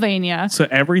 Pennsylvania. So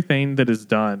everything that is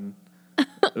done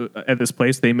at this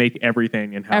place, they make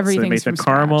everything in house. They Everything's make the from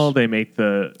caramel. scratch. They make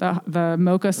The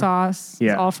mocha sauce,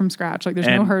 Yeah. it's all from scratch. Like there's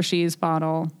no And- Hershey's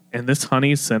bottle. and this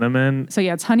honey cinnamon. So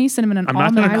yeah, it's honey, cinnamon, and I'm not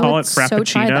almond. going to call would it so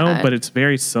try frappuccino, that. but it's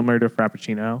very similar to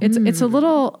frappuccino. It's a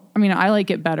little. I mean, I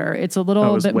like it better. It's a Oh, little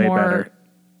it was bit way more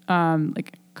better.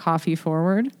 like coffee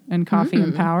forward and coffee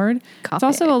empowered. It's Coffee.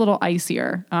 also a little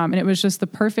icier, and it was just the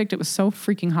perfect. It was so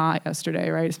freaking hot yesterday,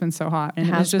 right? It's been so hot, and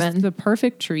it was has just been. the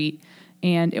perfect treat.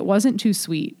 And it wasn't too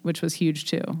sweet, which was huge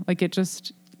too. Like it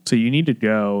just. So you need to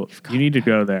go. You need to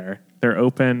go there. They're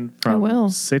open from will.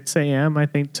 6 a.m. I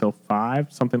think till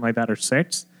 5, something like that, or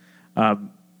 6.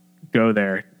 Go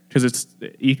there because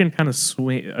you can kind of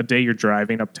swing a day you're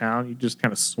driving uptown. You just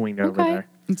kind of swing over Okay. there.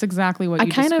 It's exactly what I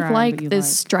you kind of described like that you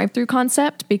this drive-through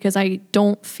concept because I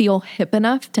don't feel hip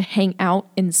enough to hang out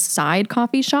inside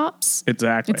coffee shops.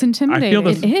 Exactly. It's intimidating.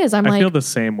 I feel It is. I'm I feel like, the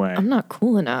same way. I'm not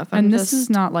cool enough. And I'm this is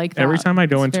not like that. Every time I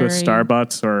go It's into a very-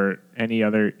 Starbucks or any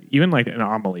other, even like an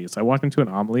Amelie's, I walk into an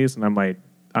Amelie's and I'm like,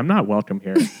 I'm not welcome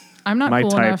here. I'm not my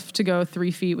cool type. enough to go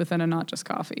 3 feet within a not just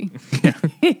coffee.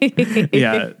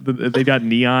 Yeah, they got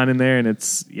neon in there, and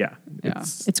it's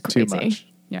It's too crazy. much.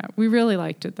 Yeah, we really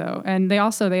liked it though. And they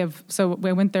have, so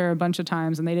we went there a bunch of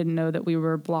times and they didn't know that we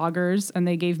were bloggers and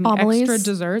they gave me Amelie's? extra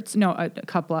desserts. No, a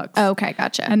Cup Lux. Oh, okay,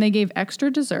 gotcha. And they gave extra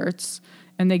desserts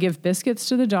and they give biscuits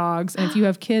to the dogs. And if you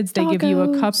have kids, they give you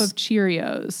a cup Doggos. of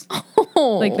Cheerios.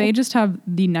 Like they just have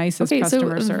the nicest okay, so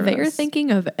customer service. they're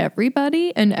thinking of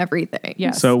everybody and everything.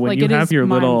 Yes. So when like, you it have is your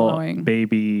little mind-blowing.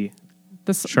 baby,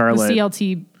 Charlotte, Charlotte. the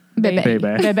CLT Bebe.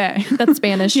 Bebe. That's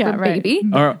Spanish Yeah, for right. baby.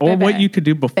 or Bebe. what you could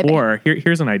do before,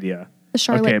 here's an idea. The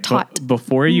Charlotte tot.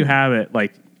 Before you have it,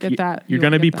 like Get that. you're You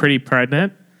going to will be get that. pretty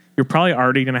pregnant. You're probably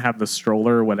already going to have the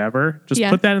stroller or whatever. Just Yeah.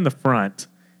 put that in the front.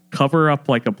 Cover up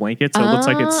like a blanket so it looks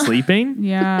like it's sleeping.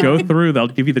 Yeah. Go through. They'll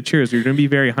give you the Cheerios. You're going to be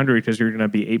very hungry because you're going to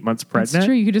be 8 months That's pregnant.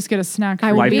 true. You could just get a snack. I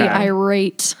for will Life be hack.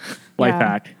 irate. Life Yeah.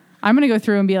 hack. I'm gonna go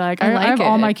through and be like, I like have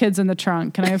all it. my kids in the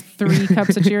trunk. Can I have 3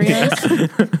 cups of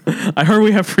Cheerios? I heard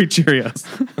we have free Cheerios.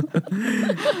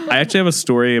 I actually have a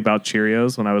story about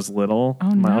Cheerios when I was little.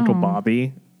 Oh, My Uncle no.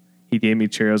 Bobby, he gave me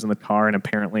Cheerios in the car, and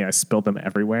apparently I spilled them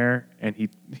everywhere. And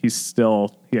he's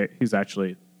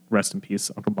actually, rest in peace,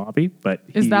 Uncle Bobby. But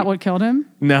Is that what killed him?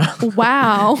 No,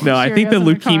 Wow. no. I think the Cheerios in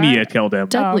the car? leukemia killed him.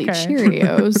 Deadly okay.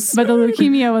 Cheerios. But the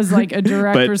leukemia was like a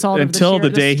direct But result until of the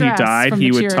day he stress died, from he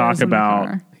the would Cheerios talk in the about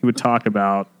car.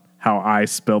 how I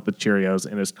spilled the Cheerios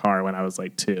in his car when I was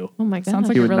like 2. Oh my god. Sounds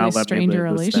like He a would really not let me stranger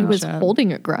live this relationship. he was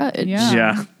holding a grudge. Yeah.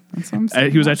 Yeah. That's what I'm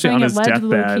saying. He was I'm actually not on saying his it led to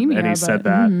the deathbed, leukemia, and he but- said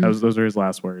that. Those were his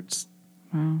last words.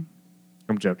 Wow.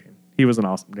 I'm joking. He was an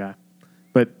awesome guy.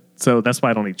 But so that's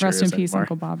why I don't eat Cheerios Rest in peace, anymore.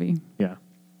 Uncle Bobby. Yeah.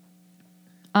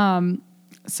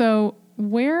 So,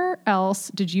 where else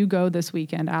did you go this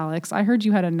weekend, Alex? I heard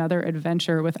you had another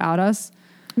adventure without us,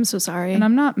 I'm so sorry. and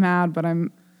I'm not mad, but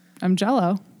I'm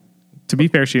jello. To be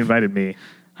fair, she invited me.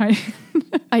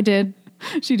 I did.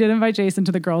 She did invite Jason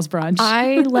to the girls' brunch.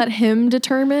 I let him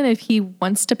determine if he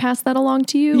wants to pass that along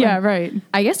to you. yeah, and right.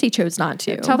 I guess he chose not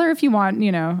to. Tell her if you want.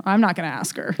 I'm not going to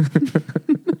ask her.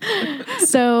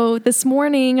 So this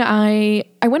morning I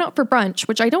went out for brunch,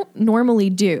 which I don't normally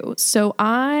do. So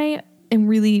I am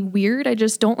really weird. I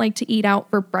just don't like to eat out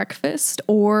for breakfast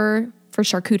or for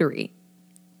charcuterie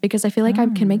because I feel like I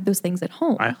can make those things at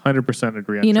home. I 100%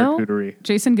 agree on You know? charcuterie.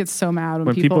 Jason gets so mad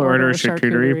When people order a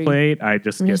charcuterie plate, I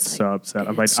just get just so upset.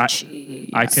 I'm like, "It's I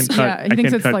can cut. Yeah, he I thinks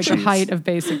can it's cut like the cheese. height of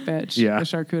basic bitch. Yeah. The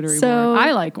charcuterie So- board.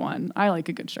 I like one. I like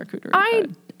a good charcuterie. I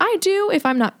but- do if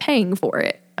I'm not paying for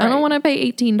it. I don't Right. want to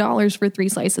pay $18 for 3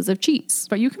 slices of cheese.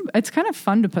 But you can. It's kind of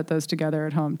fun to put those together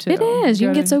at home too. It is. You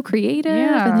can gotta- get so creative.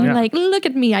 Yeah. And you're Yeah. like, look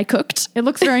at me, I cooked. It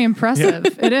looks very impressive.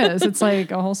 It is. It's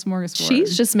like a whole smorgasbord.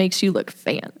 Cheese just makes you look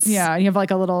fancy. Yeah, you have like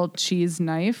a little cheese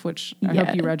knife, which I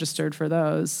hope you Yeah. registered for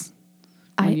those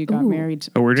when I- you got ooh. married.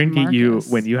 Oh, we're gonna to get you Marcus.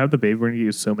 when you have the baby. We're gonna get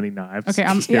you so many knives. Okay,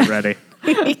 I'm- just get ready.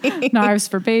 Knives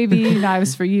for baby,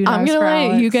 knives for you. I'm Knives going to for let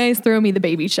Alex. you guys throw me the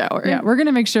baby shower. Yeah, we're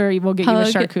gonna make sure we'll get Hug you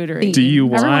a charcuterie. the- Do you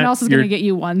want? Everyone else is your, gonna get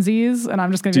you onesies, and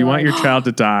I'm just gonna. Do you be want like, your child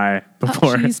to die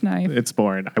before cheese knife. it's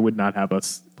born? I would not have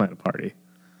us plan a party.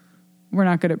 We're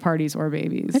not good at parties or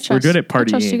babies. I trust, good at I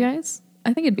trust you partying. guys.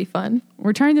 I think it'd be fun.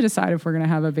 We're trying to decide if we're gonna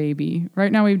have a baby.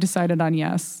 Right now, we've decided on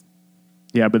yes.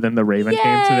 Yeah, but then the raven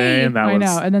came today, Yay! and that I was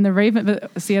know. And then the raven, but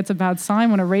see, it's a bad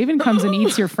sign when a raven comes and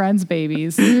eats your friend's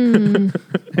babies.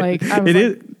 Like, I was it like,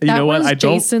 is. You that know what? was I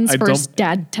don't. Jason's I don't. first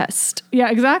dad test. Yeah,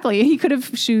 exactly. He could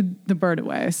have shooed the bird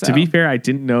away. So To be fair, I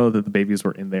didn't know that the babies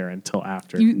were in there until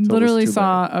after. you until it was literally too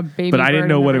saw late. a baby, But I bird didn't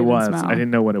know in what the it was. raven's I mouth.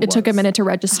 didn't know what it was. It took a minute to How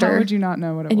register. would you not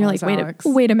know what it and you're was, like, Alex?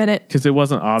 wait a minute. because it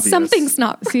wasn't obvious. Something's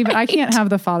not See, but I right. can't have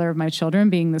the father of my children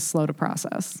being this slow to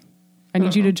process. I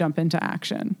need you to jump into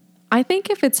action. I think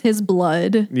if it's his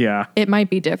blood, Yeah. it might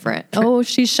be different. Oh,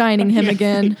 she's shining him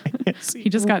again. He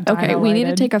just got Okay, we need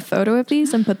to dilated. take a photo of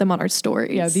these and put them on our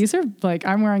stories. Yeah, these are like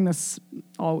I'm wearing this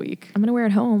all week. I'm gonna wear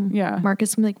it home. Yeah.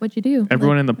 Marcus will be like, "What'd you do?" I'm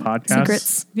Everyone like, in the podcast.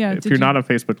 Secrets. Yeah, If did you're you- not on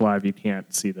Facebook Live, you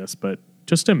can't see this, but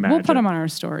just imagine. We'll put them on our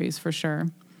stories for sure.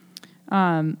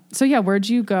 So yeah, where'd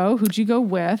you go? Who'd you go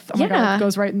with? Oh my god, Yeah. it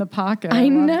goes right in the pocket. I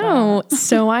love know. that.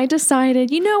 So I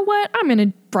decided, you know what? I'm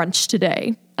gonna brunch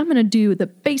today. I'm gonna do the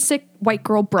basic white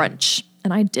girl brunch,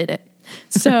 and I did it.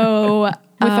 So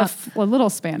With a little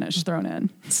Spanish thrown in.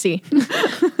 see,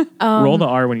 Roll the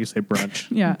R when you say brunch.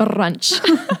 Yeah. brunch.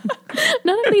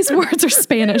 None of these words are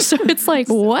Spanish, so it's like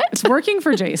what? It's working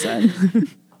for Jason.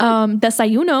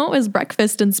 Desayuno is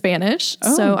breakfast in Spanish.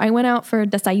 Oh. So I went out for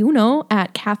desayuno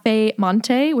at Cafe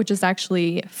Monte, which is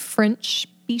actually French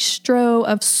bistro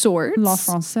of sorts. La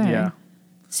Francais. Yeah.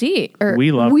 Si, or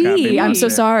We love Cafe I'm so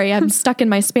Monte. sorry. I'm stuck in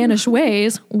my Spanish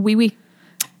ways. Oui.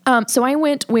 So I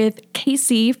went with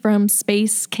Casey from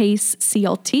Space Case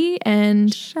CLT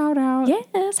and Shout out.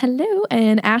 yes, hello.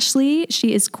 And Ashley,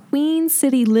 she is Queen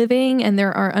City Living, and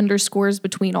there are underscores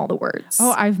between all the words.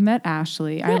 Oh, I've met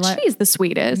Ashley. yeah, she's the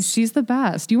sweetest. She's the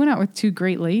best. You went out with two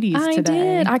great ladies I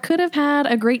today. did. I could have had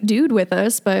a great dude with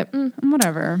us, but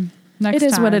Whatever. Next It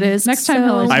is time. what it is. Next time So-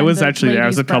 he'll attend I was the actually there. I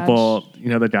was a ladies' brunch.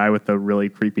 couple, the guy with the really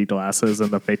creepy glasses and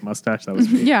the fake mustache. That was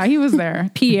me. Yeah, he was there.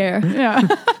 Pierre, Yeah.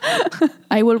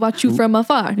 I will watch you from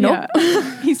afar. Nope.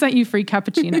 Yeah. He sent you free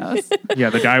cappuccinos. Yeah,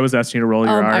 the guy was asking you to roll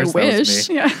your I R's. That was wish.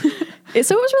 me. Yeah.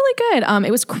 So it was really good.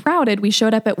 It was crowded. We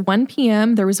showed up at 1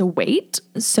 p.m. There was a wait.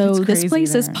 So It's this crazy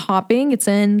place is there. popping. It's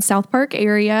in South Park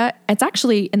area. It's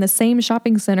actually in the same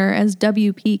shopping center as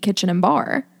WP Kitchen and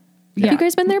Bar. Yeah. Have you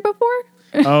guys been there before?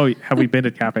 Oh, have we been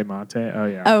to Cafe Monte? Oh,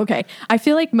 yeah. Oh, okay. I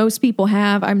feel like most people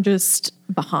have. I'm just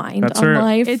behind That's on where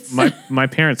life. It's- my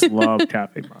parents love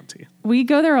Cafe Monte. We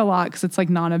go there a lot because it's like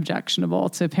non-objectionable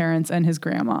to parents and his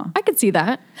grandma. I could see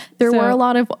that. There So- were a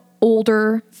lot of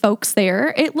older folks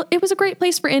there. It was a great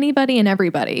place for anybody and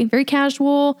everybody. Very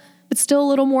casual, but still a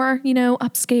little more,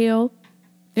 upscale.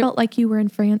 Felt like you were in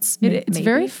France. It's maybe.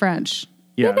 very French.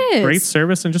 Yeah, It is. great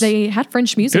service and just They had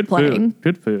French music good playing. food.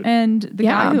 Good food. And the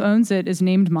Yeah. guy who owns it is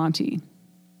named Monty.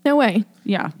 No way.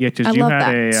 Yeah. Yeah, because I you love had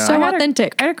that. a. So I had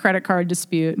authentic. I had a credit card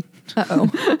dispute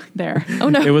Uh-oh. there. Oh,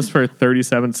 no. it was for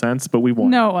 37 cents, but we won.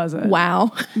 No, it wasn't.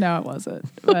 Wow. No, it wasn't.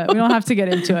 But we don't have to get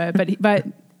into it. But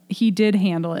he did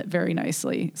handle it very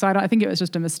nicely. So I think it was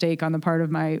just a mistake on the part of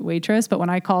my waitress. But when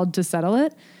I called to settle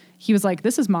it, he was like,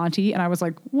 "This is Monty," and I was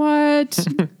like, "What?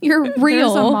 You're There's a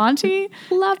real. Monty?"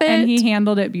 Love it. And he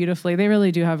handled it beautifully. They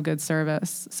really do have good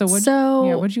service. So what'd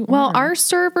you well, order? our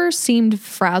server seemed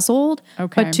frazzled.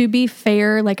 Okay. But to be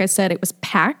fair, like I said, it was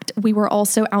packed. We were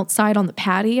also outside on the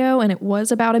patio, and it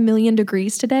was about 1,000,000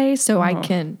 degrees today. So I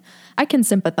can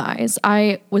sympathize.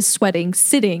 I was sweating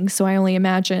sitting, so I only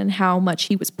imagine how much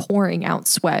he was pouring out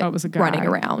sweat Oh, it was a running guy.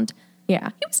 around. Yeah,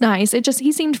 he was nice.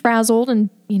 He seemed frazzled and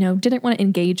didn't want to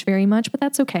engage very much, but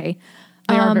that's okay.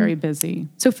 They are very busy.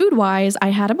 So food wise, I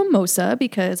had a mimosa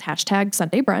because hashtag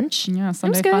Sunday brunch. Yeah, It was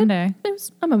Sunday good. fun day. It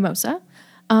was a mimosa.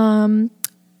 And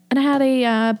I had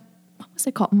a, what was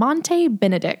it called? Monte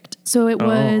Benedict. So it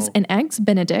was Oh. an eggs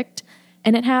Benedict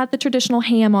and it had the traditional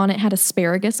ham on it, had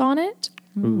asparagus on it.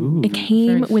 Ooh. It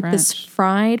came Very with this French.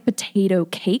 fried potato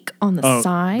cake on the Oh,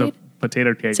 side. the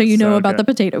potato cake. So is you know about the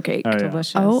good. potato cake. Oh, yeah.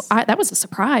 Delicious. Oh, that was a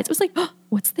surprise. It was like, oh,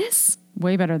 what's this?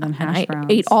 Way better than And hash I browns.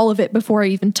 ate all of it before I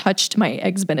even touched my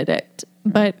eggs Benedict.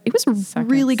 But it was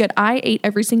really good. I ate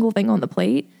every single thing on the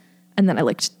plate, and then I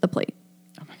licked the plate.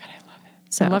 Oh my god, I love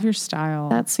it. So I love your style.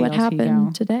 that's what CLT happened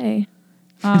gal. today.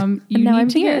 You And now need I'm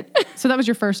to here. get. So that was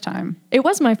your first time. It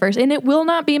was my first, and it will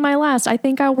not be my last. I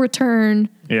think I'll return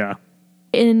Yeah.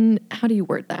 in, how do you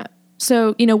word that?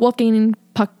 So, Wolfgang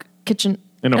Puck Kitchen.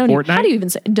 In a I don't even- fortnight? How do you even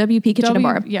say it? WP Kitchen and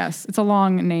Bar. Yes, it's a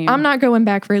long name. I'm not going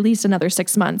back for at least another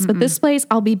 6 months, but this place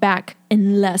I'll be back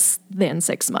in less than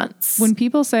 6 months. When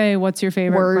people say, "What's your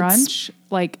favorite Words. brunch?"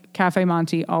 Like Cafe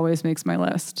Monty always makes my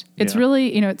list. It's Yeah.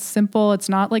 really, it's simple. It's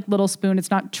not like Little Spoon.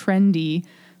 It's not trendy,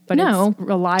 but No, it's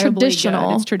reliably traditional.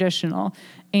 good. It's traditional.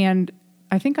 And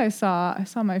I think I saw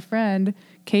my friend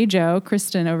Kjo,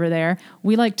 Kristen over there.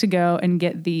 We like to go and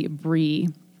get the brie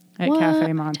at What?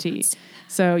 Cafe Monty.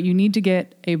 So you need to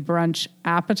get a brunch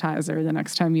appetizer the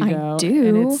next time you I go. do.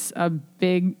 And it's a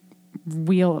big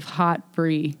wheel of hot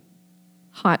brie.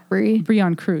 Hot brie. Brie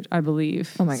en croûte, I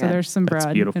believe. Oh my So God. there's some That's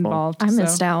bread beautiful. involved. I so,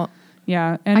 missed out.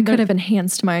 Yeah. And I could have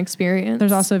enhanced my experience.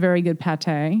 There's also very good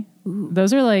pate.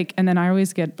 Those are like, and then I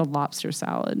always get the lobster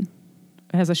salad.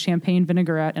 It has a champagne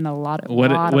vinaigrette and a lot of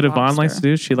What lot what of Yvonne likes lobster. to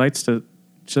do, she likes to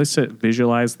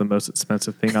visualize the most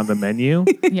expensive thing on the menu.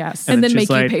 Yes. And then she's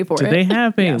make you pay for do it. they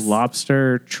have a Yes.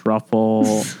 lobster,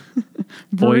 truffle,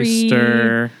 Brie,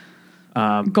 oyster,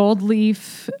 gold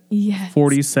leaf. yes.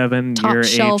 47 Top year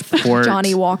shelf aged port,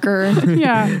 Johnny Walker.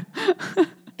 Yeah.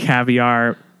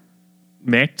 caviar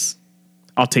mix?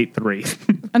 I'll take 3.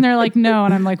 And they're like, no.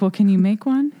 And I'm like, well, can you make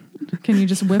one? Can you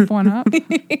just whip one up?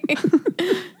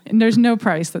 And there's no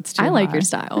price that's too I like high. your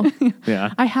style.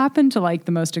 Yeah. I happen to like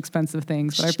the most expensive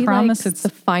things, but She I promise likes it's the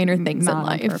finer things in not on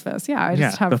life. purpose. Yeah, I Yeah.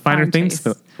 just have The finer fine things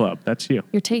taste. club. That's you.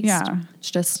 Your taste. Yeah. It's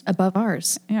just above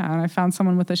ours. Yeah, and I found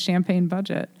someone with a champagne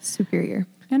budget, Superior.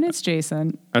 and it's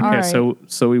Jason. Okay. All right.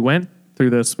 So we went through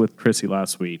this with Chrissy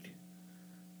last week.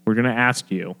 We're going to ask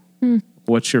you,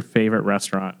 what's your favorite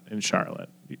restaurant in Charlotte?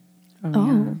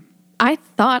 Oh. I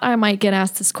thought I might get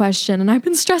asked this question, and I've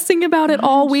been stressing about it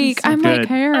all week. I'm good.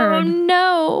 like, oh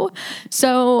no.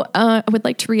 So I would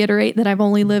like to reiterate that I've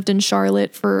only lived in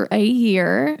Charlotte for a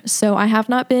year. So I have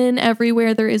not been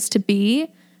everywhere there is to be.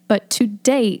 But to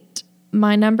date,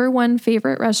 my number one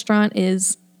favorite restaurant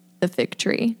is the Fig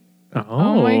Tree.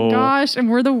 Oh my gosh,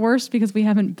 and we're the worst because we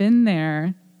haven't been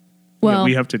there. Well, Yeah,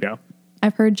 we have to go.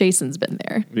 I've heard Jason's been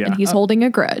there, Yeah. and he's holding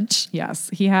a grudge. Yes,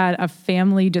 he had a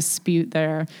family dispute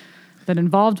there that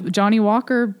involved Johnny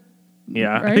Walker.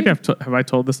 Yeah. I Right? think have I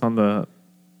told this on the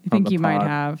I think the you might pod?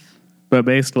 have. But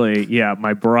basically, yeah,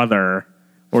 my brother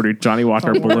ordered Johnny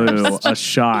Walker The Blue, a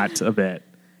shot of it.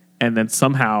 And then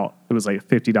somehow it was like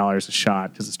 $50 a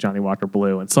shot because it's Johnny Walker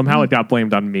Blue. And somehow it got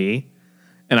blamed on me.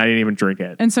 And I didn't even drink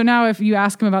it. And so now, if you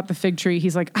ask him about the Fig Tree,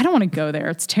 he's like, "I don't want to go there.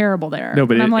 It's terrible there." No,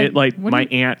 but And I'm it like "What do my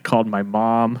you-" aunt called my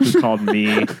mom, who called me.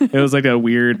 It was like a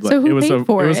weird. So who it was paid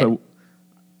for it?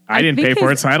 I didn't think pay for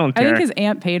his- it, so I don't I care. think his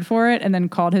aunt paid for it and then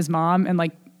called his mom and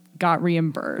like got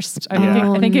reimbursed. I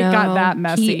Yeah. think it got no. that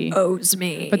messy. He owes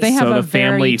me. But they have so a the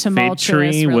family very fig tumultuous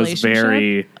tree was relationship.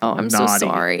 very oh, I'm naughty. so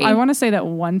sorry. I want to say that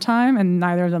one time, and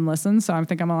neither of them listened, so I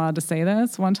think I'm allowed to say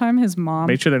this. One time, his mom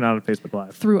Make sure they're not on Facebook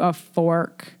Live. threw a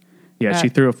fork Yeah, she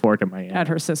at- threw a fork at my aunt. at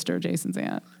her sister, Jason's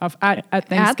aunt, at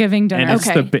Thanksgiving dinner. And it's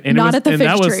Okay. and Not it was, at the and fig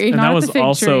that was, tree. And Not that at was the fig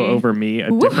also tree. over me, a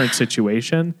different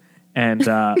situation. And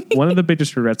one of the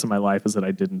biggest regrets of my life is that I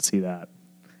didn't see that.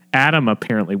 Adam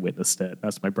apparently witnessed it.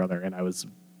 That's my brother, and I was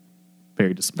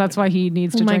very disappointed. That's why he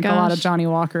needs to Oh my drink a lot of gosh. Johnny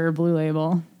Walker Blue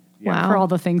Label Wow. for all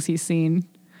the things he's seen.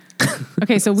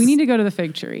 Okay, so we need to go to the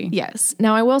fig tree. Yes.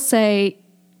 Now I will say,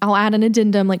 I'll add an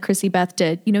addendum like Chrissy Beth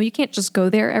did. You know, you can't just go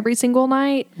there every single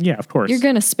night. Yeah, of course. You're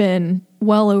going to spend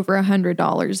well over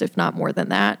 $100, if not more than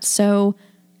that. So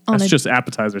on That's a just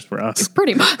appetizers for us.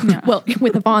 pretty much, well,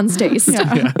 with Yvonne's taste.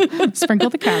 Yeah. Sprinkle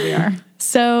the caviar.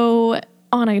 So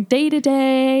on a day to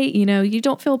day, you know, you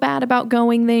don't feel bad about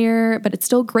going there, but it's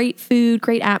still great food,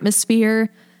 great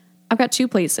atmosphere. I've got two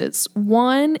places.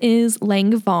 One is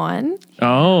Lang Vaughn.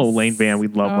 Oh, Lane Van. We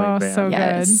love Oh, Lane Van. so good.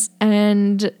 Yes.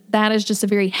 And that is just a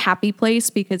very happy place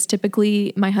because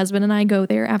typically my husband and I go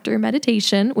there after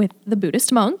meditation with the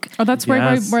Buddhist monk. Oh, that's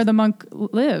Yes. where the monk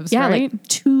lives, Yeah, right? like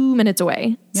 2 minutes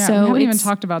away. Yeah, so we haven't even it's-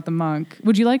 talked about the monk.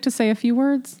 Would you like to say a few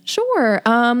words? Sure.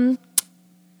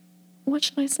 What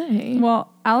should I say?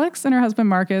 Well, Alex and her husband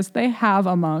Marcus, they have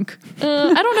a monk.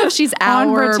 I don't know if she's On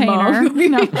our retainer.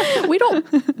 monk. No. We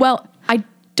don't. Well, I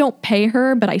don't pay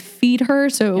her, but I feed her.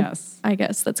 So Yes. I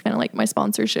guess that's kind of like my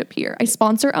sponsorship here. I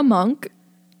sponsor a monk,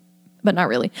 but not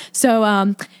really. So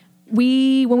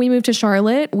when we moved to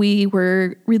Charlotte, we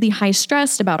were really high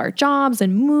stressed about our jobs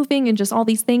and moving and just all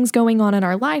these things going on in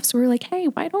our life. So we were like, hey,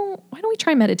 why don't we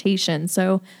try meditation?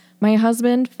 So my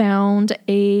husband found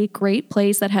a great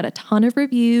place that had a ton of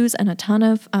reviews and a ton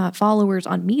of followers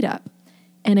on Meetup.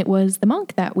 And it was the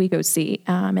monk that we go see.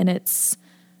 And it's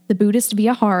the Buddhist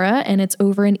Vihara, and it's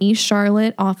over in East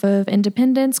Charlotte off of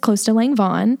Independence, close to Lang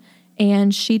Vaughn.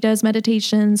 And she does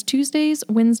meditations Tuesdays,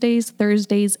 Wednesdays,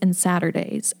 Thursdays, and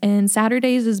Saturdays. And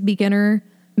Saturdays is beginner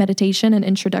meditation and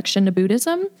introduction to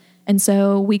Buddhism. And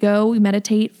so we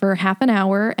meditate for half an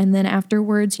hour, and then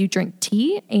afterwards you drink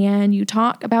tea and you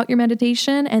talk about your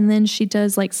meditation. And then she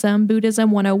does like some Buddhism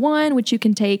 101, which you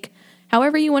can take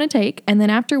however you want to take. And then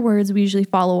afterwards, we usually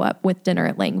follow up with dinner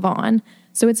at Lang Vaughn.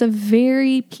 So it's a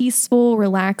very peaceful,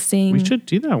 relaxing. We should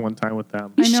do that one time with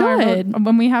them. You I know. should.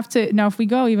 When we have to, now if we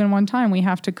go even one time, we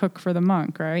have to cook for the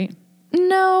monk, right?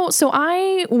 No, so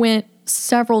I went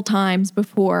several times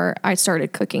before I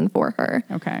started cooking for her.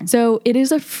 Okay. So it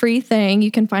is a free thing.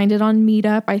 You can find it on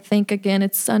Meetup. I think, again,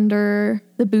 it's under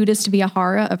the Buddhist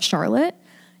Vihara of Charlotte,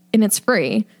 and it's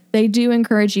free. They do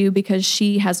encourage you because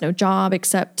she has no job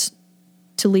except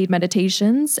to lead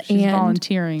meditations. She's and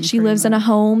volunteering She pretty lives in a much.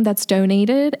 home that's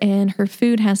donated, and her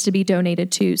food has to be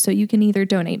donated too. So you can either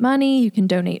donate money, you can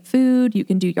donate food, you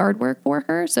can do yard work for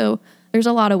her. So there's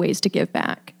a lot of ways to give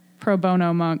back. Pro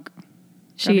bono monk.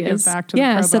 She Gotta give is. back to the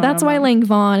Yeah, pro so bono that's why monk. Lang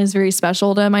Vaughn is very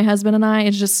special to my husband and I.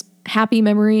 It's just happy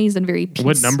memories and very peace.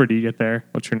 What number do you get there?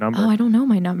 What's your number? Oh, I don't know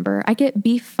my number. I get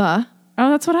BFA.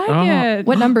 Oh, that's what I Oh. get.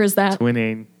 What number is that?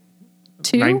 Twinning.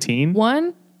 2? 19?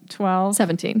 1? 12.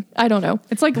 17. I don't know.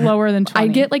 It's like lower than 20.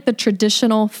 I get like the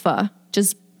traditional pho,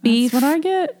 just beef. That's what I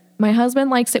get. My husband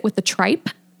likes it with the tripe.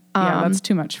 Yeah, that's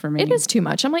too much for me. It is too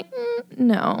much. I'm like,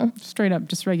 no. Straight up,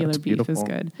 just regular That's beef is beautiful.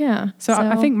 good. Yeah. So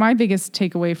I think my biggest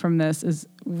takeaway from this is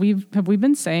have we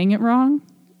been saying it wrong?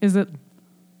 Is it?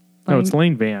 No, it's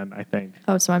Lane Van, I think.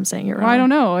 Oh, so I'm saying it wrong. Well, I don't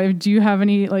know. Do you have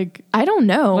any like? I don't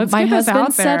know. Let's My get this husband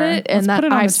out said there. it, and Let's put that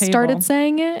it on the I've started table.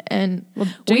 saying it, and we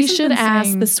Jason's should been ask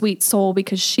saying- the Sweet Soul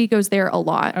because she goes there a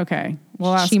lot. Okay,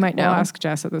 we'll ask. She might know. We'll ask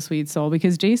Jess at the Sweet Soul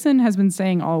because Jason has been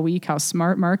saying all week how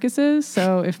smart Marcus is.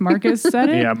 So if Marcus said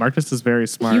it, Yeah, Marcus is very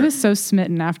smart. he was so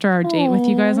smitten after our date with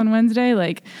you guys on Wednesday.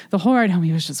 Like the whole ride home,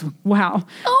 he was just, wow,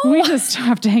 we just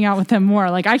have to hang out with them more.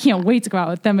 Like I can't wait to go out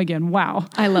with them again. Wow.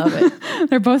 I love it.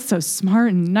 They're both so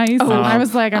smart and nice. And I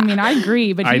was like, I mean, I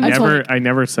agree, but I he was I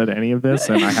never said any of this,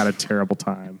 and I had a terrible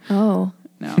time. Oh,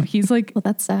 no, he's like, well,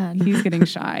 that's sad. he's getting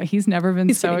shy. He's never been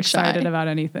He's so getting excited shy. about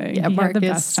anything. Yeah, he Marcus. had the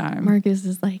best time. Marcus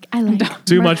is like, I like.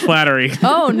 Too much flattery.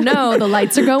 Oh no, the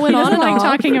lights are going He on doesn't and like off.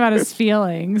 talking about his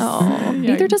feelings. Oh,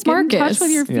 neither does get in touch Marcus.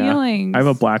 with your Yeah. feelings. I have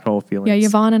a black hole feeling. Yeah,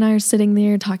 Yvonne and I are sitting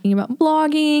there talking about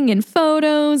blogging and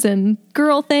photos and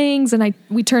girl things, and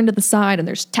we turn to the side and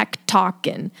there's tech talk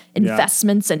and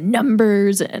investments and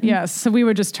numbers and Yes, so we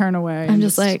would just turn away. I'm and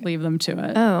just like, leave them to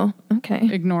it. oh, okay.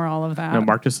 Ignore all of that. No,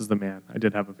 Marcus is the man. I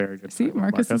did have a very good See, time with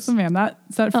Marcus is the man. That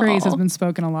phrase has Aw. been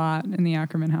spoken a lot in the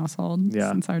Ackerman household Yeah.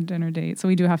 since our dinner date. So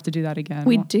we do have to do that again.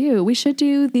 We do. We should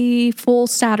do the full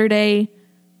Saturday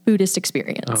Buddhist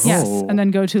experience. Oh. Yes, and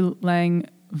then go to Lang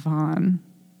Vaughn.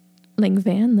 Lang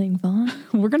Vaughn.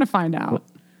 We're gonna find out.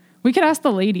 We could ask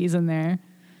the ladies in there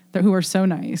who are so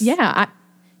nice. Yeah,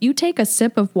 you take a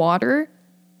sip of water,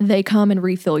 they come and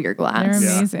refill your They're glass.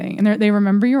 Yeah. amazing, and they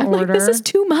remember your I'm order. like, this is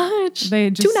too much. They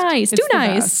just, too nice. it's Too the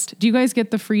nice. best. Do you guys get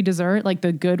the free dessert, like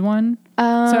the good one?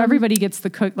 So everybody gets the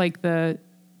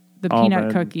the peanut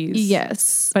Almond. cookies.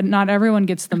 Yes. but not everyone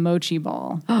gets the mochi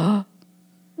ball.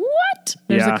 What? What?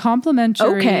 There's Yeah. a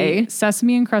complimentary Okay.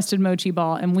 sesame encrusted mochi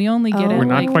ball, and we only get it. We're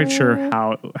not like, quite sure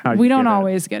how we you don't get it.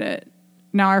 always get it.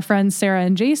 Now our friends Sarah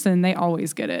and Jason, they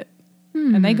always get it,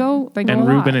 and they go. And a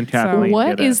Ruben lot. and Kathleen.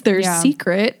 What get it. is their Yeah.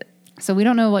 secret? So we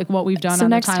don't know like what we've done. So on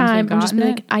next the times time, we've I'm just gotten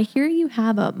be like, it. I hear you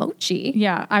have a mochi.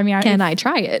 Yeah, I mean, Can I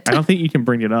try it? I don't think you can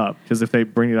bring it up because if they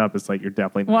bring it up, it's like you're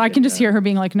definitely. Not Well, I can getting just it. hear her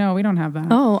being like, "No, we don't have that."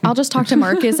 Oh, I'll just talk to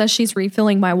Marcus as she's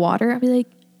refilling my water. I'll be like,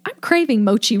 I'm craving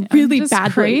mochi really I'm just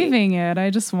badly. craving it.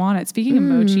 I just want it. Speaking of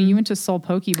mochi, you went to Seoul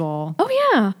Poke Bowl. Oh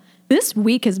yeah, this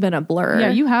week has been a blur. Yeah,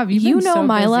 you have. You've You been know so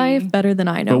my busy. life better than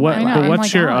I know. But what? I know, my But I'm life.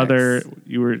 what's like your Alex.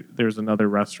 other? There's another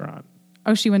restaurant.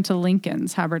 Oh, she went to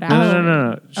Lincoln's Haberdashery.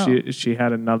 No. Oh. She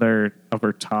had another of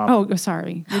her top. Oh,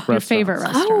 sorry. Your favorite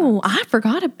restaurant. Oh, I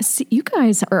forgot. See, you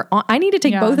guys are. I need to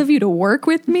take Yeah. both of you to work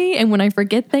with me, and when I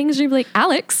forget things, you're like,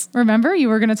 Alex. Remember, you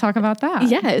were going to talk about that.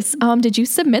 Yes. Did you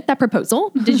submit that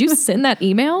proposal? Did you send that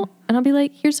email? And I'll be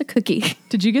like, here's a cookie.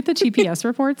 Did you get the TPS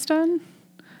reports done?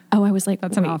 Oh, I was like,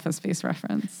 That's an wait. Office Space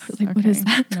reference. like, what is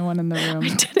that? No one in the room.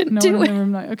 didn't no do one in it. the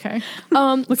room. Like, okay.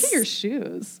 Look at your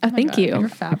shoes. Oh my thank God, you. You're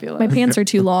fabulous. My pants are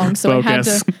too long, so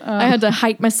Focus. I had to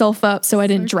hike myself up so I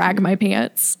didn't drag my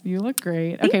pants. You look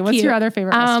great. Thank Okay, what's you. your other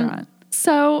favorite restaurant?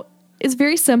 So it's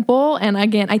very simple. And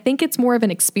again, I think it's more of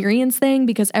an experience thing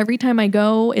because every time I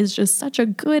go is just such a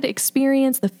good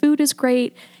experience. The food is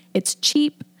great. It's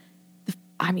cheap.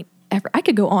 I mean, I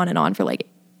could go on and on for like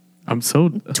I'm so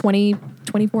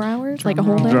 24 hours, like a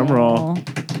whole day. Drum roll.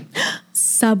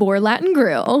 Sabor Latin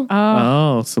Grill.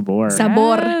 Oh, Sabor.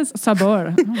 Sabor. Yes,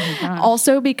 sabor. Oh my God.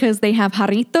 Also because they have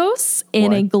jarritos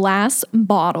in a What? glass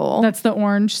bottle. That's the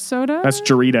orange soda. That's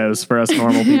Doritos for us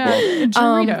normal people. yeah,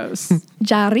 Doritos.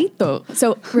 Jarrito.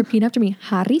 So repeat after me.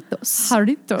 Jarritos.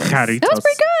 Jarritos. Jarritos. That was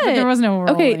pretty good. There was no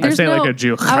Okay, rolling. there's say it no, like a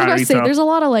Jew. I was going to say Jarrito. there's a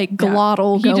lot of like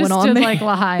glottal He going just on did there. like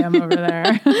L'Chaim over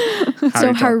there.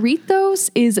 So jarritos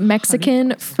is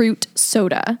Mexican fruit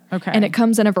soda. Okay. And it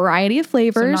comes in a variety of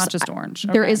flavors. not just orange.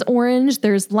 There Okay. is orange,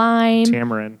 there's lime,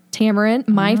 Tamarind. tamarind.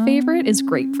 My favorite is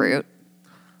grapefruit.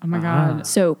 Oh my God.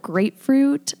 So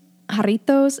grapefruit,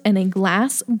 jarritos in a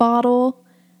glass bottle.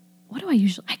 What do I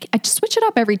usually? I just switch it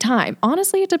up every time.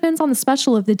 Honestly, it depends on the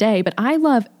special of the day, but I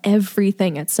love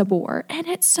everything at Sabor, and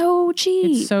it's so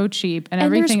cheap. It's so cheap and, and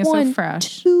everything there's is one, so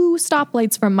fresh. 2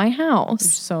 stoplights from my house.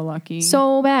 So lucky.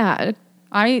 So bad.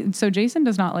 So Jason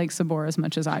does not like Sabor as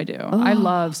much as I do. I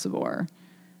love Sabor.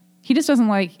 He just doesn't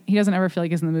he doesn't ever feel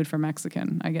like he's in the mood for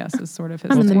Mexican, I guess is sort of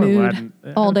his I'm in the thing. mood Latin.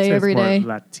 all I would day, say it's every more day.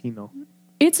 Latino.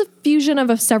 It's a fusion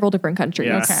of several different countries.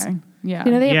 Yes. Okay. Yeah.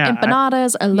 You know, they have Yeah,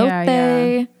 empanadas, elote.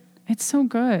 yeah. It's so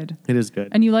good. It is good.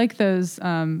 And you like those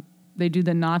they do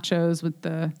the nachos with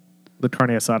the The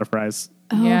carne asada fries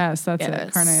yes, that's it.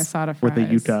 yes. Carne asada fries. with the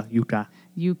yuca. Yuca.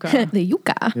 The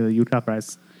yuca. Yeah, the yuca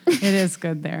fries. It is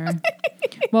good there.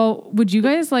 Well, would you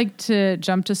guys like to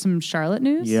jump to some Charlotte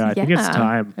news? Yeah, I think it's Yeah.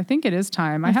 time. I think it is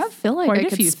time. I I have feel like quite I a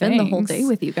could few spend the whole things. day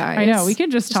with you guys. I know. We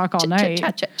could just talk all night.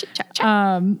 Chat.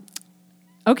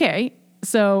 Okay.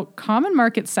 So Common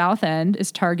Market South End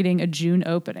is targeting a June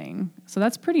opening. So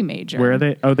that's pretty major. Where are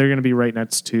they? Oh, they're going to be right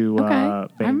next to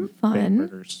Okay. Bang Fun.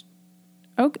 Burgers.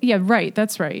 Okay, yeah, right.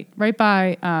 That's right. Right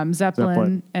by Zeppelin,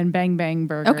 Zeppelin. and Bang Bang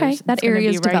Burgers. Okay, that It's gonna area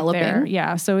be is right developing. there.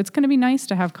 Yeah, so it's going to be nice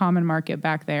to have Common Market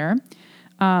back there.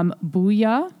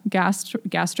 Booyah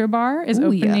Gastro Bar is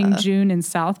opening Booyah. June in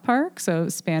South Park. So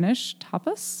Spanish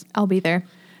tapas. I'll be there.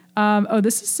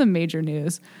 This is some major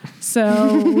news.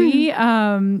 So we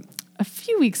a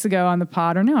few weeks ago on the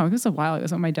pod, or no, it was a while ago. It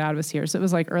was when my dad was here. So it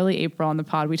was like early April on the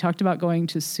pod. We talked about going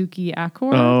to Suki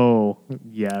Accor. Oh,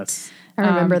 yes. I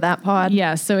remember that pod.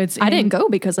 Yeah, so it's I in- didn't go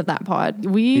because of that pod.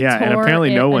 We Yeah, and tore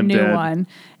apparently no a one new did. one,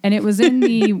 and it was in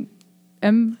the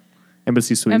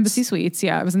Embassy Suites. Embassy Suites.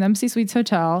 Yeah, it was an Embassy Suites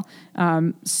hotel,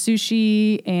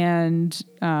 sushi and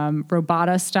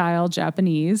robata style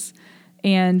Japanese,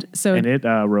 and so And it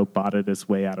roboted its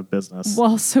way out of business.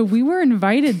 well, so we were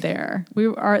invited there.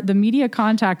 The media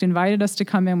contact invited us to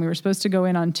come in. We were supposed to go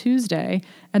in on Tuesday,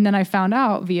 and then I found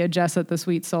out via Jess at the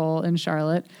Sweet Soul in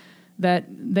Charlotte that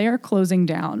they are closing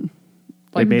down.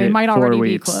 Like made they it might 4 already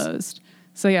weeks. be closed.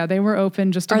 So yeah, they were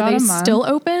open just Are about they a month. still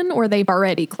open or they've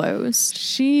already closed?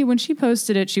 When she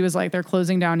posted it, she was like, they're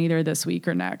closing down either this week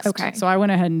or next. Okay. So I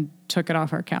went ahead and took it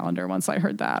off our calendar once I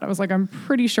heard that. I was like, I'm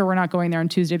pretty sure we're not going there on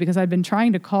Tuesday because I'd been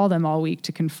trying to call them all week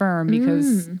to confirm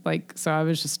because so I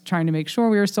was just trying to make sure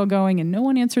we were still going and no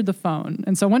one answered the phone.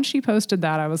 And so once she posted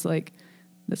that, I was like,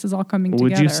 this is all coming together.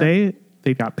 Would you say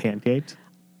they got pancaked?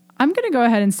 I'm going to go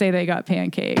ahead and say they got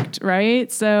pancaked,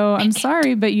 right? So I'm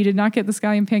sorry, but you did not get the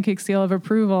scallion pancake seal of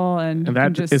approval. And And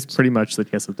that just, is pretty much the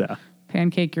kiss of death.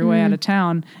 pancake your way out of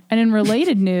town. And in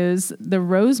related news, the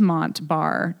Rosemont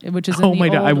bar, which is in Oh the my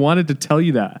God. I old- wanted to tell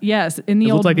you that. Yes, in the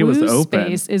It old looked like it was Woo open.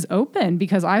 space is open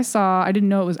because I didn't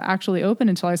know it was actually open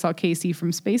until I saw Casey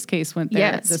from Space Case went there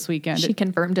Yes. this weekend. She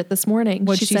confirmed it this morning.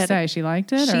 What'd she say? She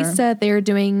liked it? She or? said they're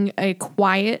doing a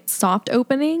quiet, soft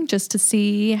opening just to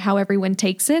see how everyone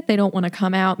takes it. They don't want to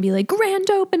come out and be like, grand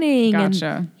opening.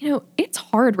 Gotcha. And, it's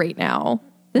hard right now.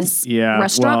 This Yeah,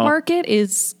 restaurant well- market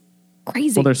is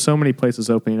crazy. Well, there's so many places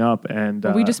opening up, and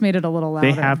we just made it a little louder.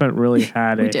 they haven't really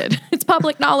had we did. It's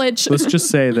public knowledge. Let's just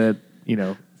say that,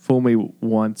 fool me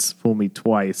once, fool me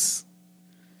twice.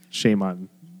 Shame on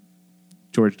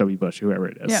George W. Bush, whoever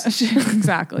it is. Yeah,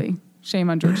 exactly.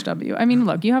 Shame on George W. I mean,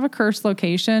 look, you have a cursed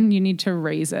location. You need to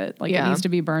raise it. Like, Yeah. it needs to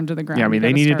be burned to the ground. Yeah, I You mean, they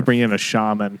gotta needed to start- bring in a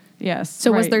shaman, Yes.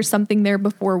 So was right. there something there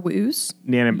before Woo's?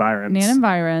 Nan and Byron's. Nan and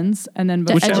Byron's, and then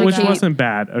To which before which educate- wasn't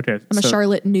bad. Okay. I'm a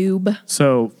Charlotte noob.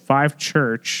 So Five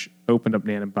Church opened up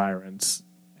Nan and Byron's,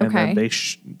 and Okay.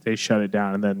 then they shut it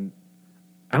down. And then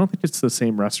I don't think it's the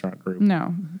same restaurant group.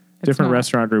 No. it's Different not.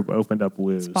 restaurant group opened up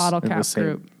Woo's. Bottle in the Cap same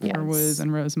Group for Yes. Woo's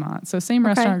and Rosemont. So same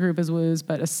Okay. restaurant group as Woo's,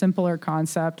 but a simpler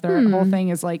concept. Their whole thing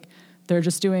is like they're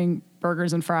just doing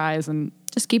burgers and fries and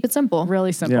Just keep it simple.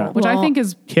 really simple, Yeah. which I Well, think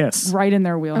is Kiss. right in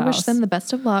their I wheelhouse. wish them the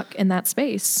best of luck in that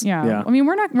space. yeah. Yeah. I mean,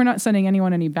 we're not sending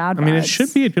anyone any bad vibes. I mean, it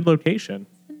should be a good location.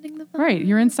 Right.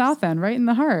 You're in South End, right in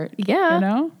the heart. Yeah. You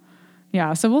know?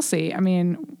 Yeah. So we'll see. I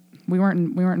mean, we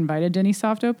weren't invited to any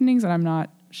soft openings, and I'm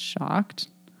not shocked.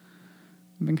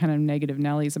 I've been kind of negative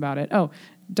Nellies about it. Oh,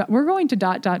 we're going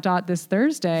to ... this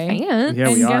Thursday. And Yeah,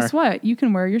 and we guess are. what? You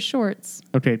can wear your shorts.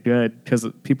 Okay, good, because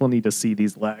people need to see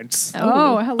these legs.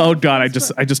 Oh. hello. Oh God, I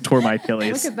just tore my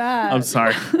Achilles. Look at that. I'm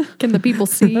sorry. can the people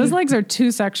see? Those legs are too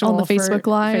sexual On the for Facebook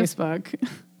Live? Facebook.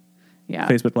 Yeah.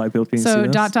 Facebook Live people can So see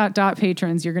this. ...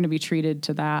 patrons, you're going to be treated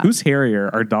to that. Who's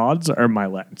hairier, our dogs or my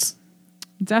legs?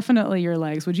 Definitely your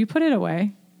legs. Would you put it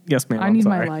away? Yes, ma'am. I I'm need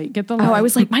sorry. my light. Get the light. Oh, I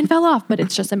was like, mine fell off, but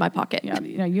it's just in my pocket. Yeah,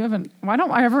 you haven't. Why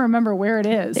don't I ever remember where it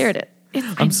is? There it is.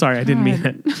 I'm sorry, I didn't mean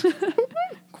it.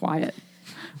 Quiet.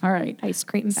 All right. Ice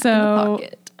cream back in the So,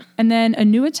 pocket. and then a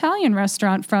new Italian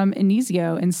restaurant from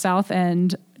Inizio in South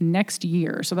End next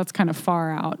year. So that's kind of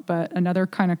far out, but another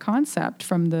kind of concept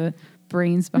from the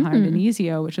brains behind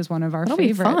Inizio, which is one of our That'll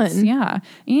be favorites. fun. Yeah.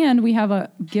 And we have a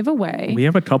giveaway. We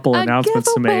have a couple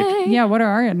announcements to make. giveaway. Yeah. What are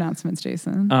our announcements,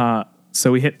 Jason? So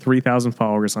we hit 3,000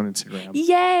 followers on Instagram.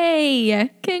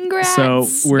 Yay! Congrats. So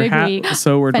we're Big week.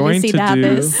 so we're going to do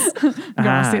Felicidades.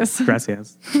 Gracias.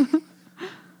 Gracias.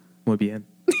 Muy bien.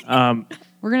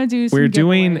 We're going to do some We're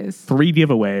doing giveaways. 3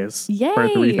 giveaways for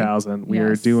Yay. 3,000. We are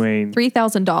Yes. doing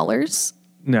 $3,000.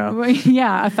 no.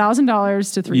 Yeah,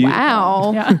 $1,000 to 3. You-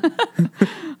 Wow. Yeah.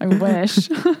 I wish.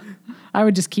 I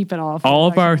would just keep it all. for All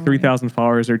of our actually. 3,000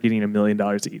 followers are getting $1 million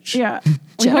each. Yeah.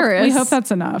 Generous. We hope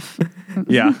that's enough.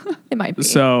 Yeah. It might be.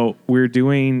 So we're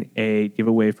doing a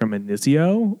giveaway from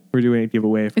Inizio. We're doing a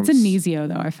giveaway from It's Inizio,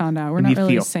 though, I found out. We're not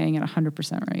really Inizio. saying it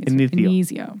 100% right. It's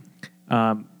Inizio.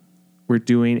 Inizio. We're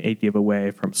doing a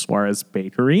giveaway from Suarez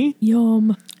Bakery.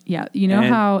 Yum. Yeah. You know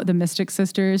And- how the Mystic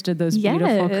Sisters did those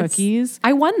beautiful Yes. cookies?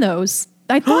 I won those.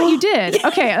 I thought you did.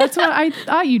 Okay. That's what I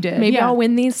thought you did. Maybe yeah. I'll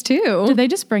win these too. Did they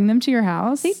just bring them to your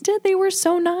house? They did. They were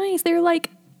so nice. They were like,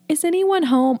 is anyone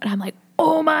home? And I'm like,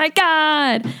 oh my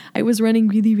God. I was running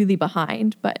really, really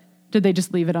behind, but Did they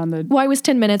just leave it on the... well, I was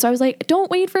 10 minutes. So I was like, don't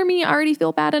wait for me. I already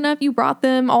feel bad enough. You brought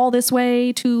them all this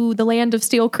way to the land of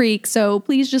Steel Creek. So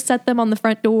please just set them on the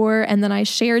front door. And then I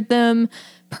shared them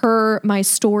per my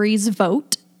stories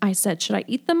vote. I said, should I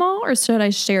eat them all or should I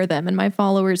share them? And my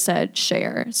followers said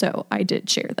share. So I did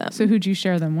share them. So who'd you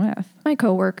share them with? My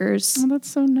coworkers, Oh, that's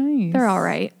so nice. they're all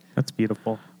right. That's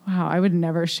beautiful. Wow, I would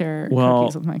never share Well-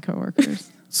 cookies with my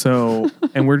coworkers. So,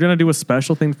 and we're going to do a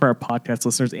special thing for our podcast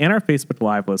listeners and our Facebook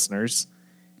Live listeners.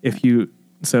 If you,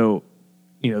 so,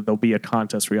 there'll be a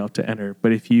contest where you have to enter.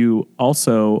 But if you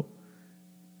also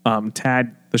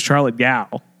tag the Charlotte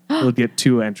Gal, you'll get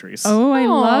 2 entries. Oh, I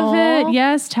love Aw. it.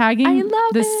 Yes, tagging I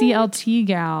love the it. CLT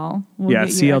gal will Yeah,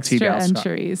 get you CLT extra gal stuff.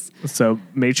 entries. So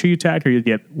make sure you tag her. You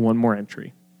get 1 more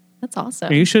entry. That's awesome.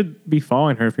 And you should be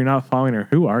following her. If you're not following her,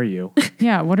 who are you?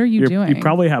 Yeah, what are you doing? You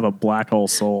probably have a black hole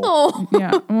soul. Oh,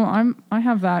 Yeah, well, I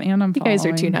have that, and I'm. you guys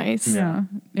are too following. nice. Yeah,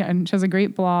 and she has a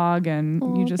great blog, and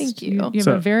Oh, you just thank you. you have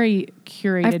So- a very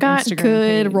curated. I've got Instagram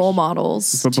good page. role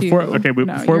models. But too. before, okay, but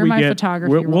No, before you're we my get,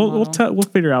 photography we'll role we'll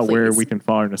figure out where Please. we can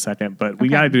follow her in a second. But we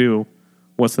Okay. got to do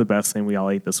what's the best thing we all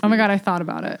ate this week. Oh my god, I thought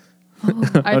about it.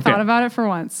 I Okay. thought about it for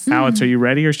once. Alex, are you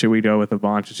ready, or should we go with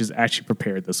Yvonne? She's actually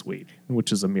prepared this week,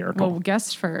 which is a miracle. Well,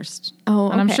 guess first. Oh,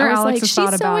 and I'm okay. sure I was Alex like, has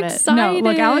thought she's so about it. No,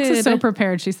 look, Alex is so excited.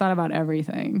 prepared. She's thought about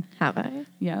everything. Have I?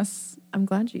 Yes. I'm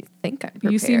glad you think I'm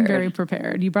prepared. You seem very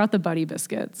prepared. You brought the Buddy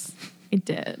biscuits. I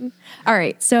did. All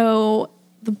right. So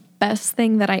the best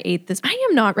thing that I ate I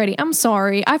am not ready. I'm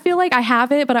sorry. I feel like I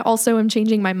have it, but I also am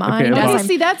changing my mind Okay, as, well- I'm,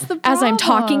 see, that's the as I'm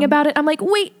talking problem. about it. I'm like,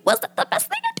 wait, was that the best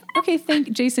thing I did? Okay,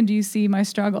 Jason, do you see my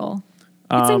struggle?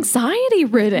 It's anxiety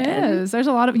ridden. It is. There's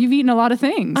you've eaten a lot of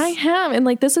things. I have. And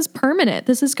like, this is permanent.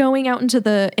 This is going out into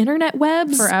the internet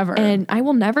webs Forever. And I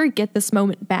will never get this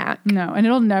moment back. No, and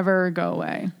it'll never go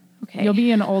away. Okay. You'll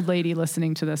be an old lady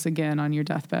listening to this again on your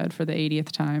deathbed for the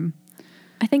 80th time.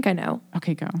 I think I know.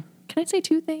 Okay, go. Can I say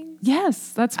two things?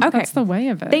 Yes, that's the way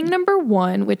of it. Thing number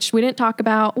one, which we didn't talk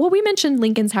about. Well, we mentioned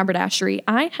Lincoln's Haberdashery.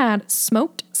 I had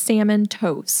smoked salmon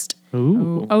toast.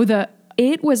 Ooh. Oh,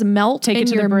 It was melt Take it in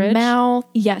to the your bridge? mouth.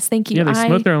 Yes, thank you. Yeah, they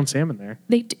smoke their own salmon there.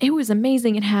 It was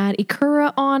amazing. It had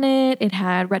ikura on it. It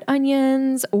had red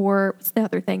onions, or what's the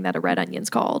other thing that a red onion's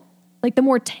called? Like the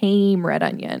more tame red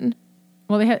onion.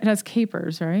 well, it has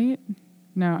capers, right?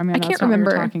 No, I mean, I that's can't not what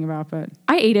remember. you're talking about, but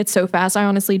I ate it so fast. I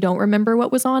honestly don't remember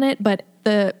what was on it, but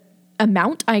the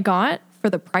amount I got for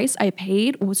the price I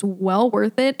paid was well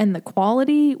worth it, and the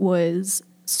quality was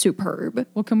superb.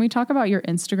 well, can we talk about your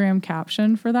Instagram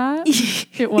caption for that?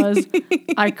 It was,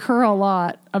 I cur a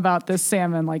lot about this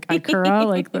salmon, like I cur,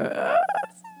 like the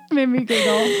made me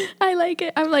giggle. I like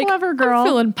it. I'm like, Clever girl. I'm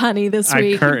feeling punny this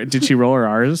week. Did she roll her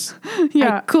R's?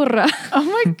 Yeah. Ikura. Oh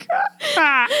my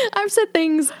god. I've said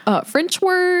things, French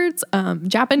words,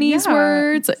 Japanese Yeah.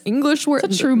 words, English words.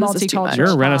 It's a true This is too multicultural. much. You're a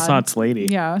God. Renaissance lady.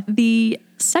 Yeah. The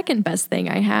second best thing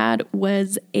I had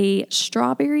was a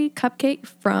strawberry cupcake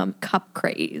from Cup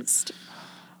Crazed.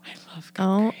 I love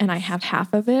Oh, and I have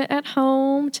half of it at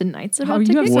home. Tonight's about Oh,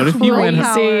 to you have get What if you went-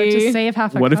 power crazy. to save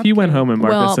half a What if you went cupcake? home and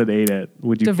Marcus Well, had ate it?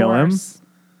 Would you kill him? Divorce.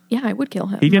 Yeah, I would kill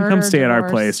him. He can come Murder, stay at our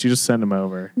divorce. place. You just send him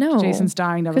over. No, Jason's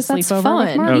dying to have a because that's sleepover with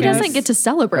fun. Marcus. He doesn't get to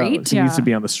celebrate. He needs to Yeah.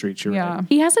 be on the streets. You're Yeah. right.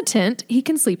 He has a tent. He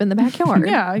can sleep in the backyard.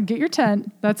 Yeah, get your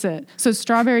tent. That's it. So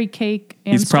strawberry cake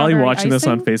and He's probably strawberry watching this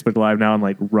on icing? Facebook Live now and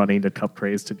like running to Cup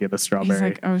Craze to get a strawberry. He's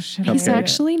like, oh shit. He's I hate it.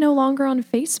 actually no longer on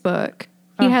Facebook.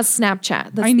 He has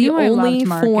Snapchat. That's I the knew I only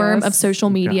loved form Marcus. of social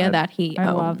media God. that he I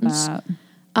owns. love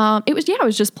that. It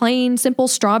was just plain simple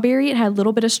strawberry. It had a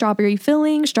little bit of strawberry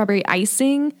filling, strawberry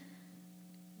icing.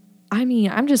 I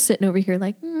mean, I'm just sitting over here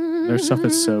like, Their stuff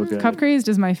is so good. Cup Crazed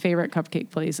is my favorite cupcake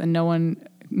place, and no one,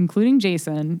 including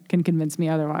Jason, can convince me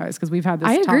otherwise because we've had this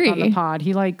I talk on agree. the pod.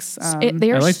 He likes.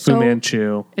 they I are like so, Fu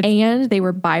Manchu. and they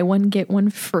were buy one get one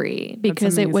free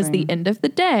because it was the amazing. end of the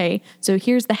day. So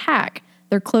here's the hack: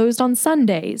 they're closed on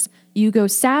Sundays. You go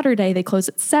Saturday, they close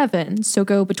at 7. So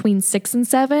go between 6 and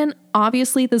 7.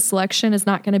 Obviously, the selection is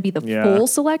not going to be the Yeah. full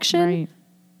selection. right.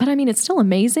 But I mean, it's still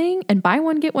amazing. And buy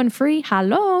one, get one free.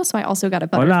 Hello. So I also got a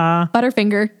Hola.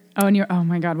 Butterfinger, Oh, and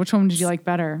my God, which one did you like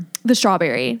better? the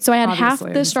strawberry. So I had half Obviously,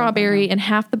 I the just love strawberry that. and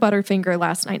half the Butterfinger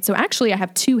last night. So actually, I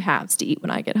have 2 halves to eat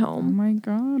when I get Oh home. my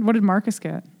God, what did Marcus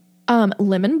get?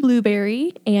 Lemon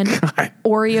blueberry and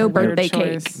Oreo birthday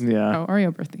cake. choice. Yeah. Oh,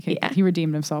 Oreo birthday cake. Yeah. He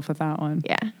redeemed himself with that one.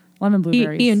 Yeah. Lemon He,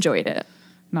 blueberries. he enjoyed it.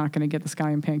 Not going to get the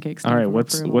sky and pancakes. All right.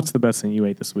 What's the best thing you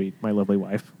ate this week, my lovely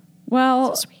wife?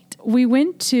 Well, So sweet. we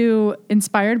went to,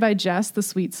 inspired by Jess, the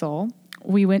sweet soul,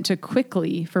 we went to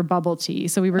Quickly for bubble tea.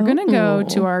 So we were going to go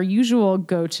to our usual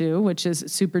go-to, which is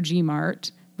Super G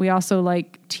Mart. We also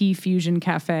like Tea Fusion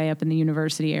Cafe up in the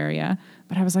university area.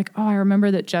 But I was like, oh, I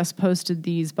remember that Jess posted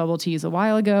these bubble teas a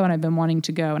while ago, and I've been wanting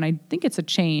to go. And I think it's a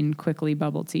chain, Quickly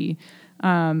Bubble Tea.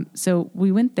 So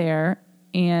we went there,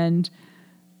 and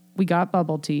we got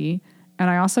bubble tea. And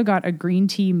I also got a green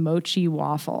tea mochi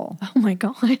waffle. Oh my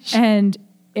gosh. And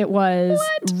it was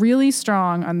really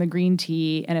strong on the green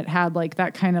tea, and it had like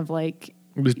that kind of like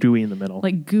It was dewy in the middle.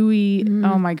 gooey.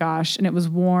 Oh my gosh. And it was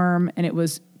warm, and it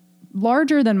was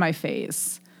larger than my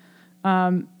face.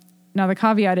 Now the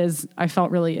caveat is I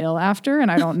felt really ill after,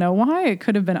 and I don't know why. It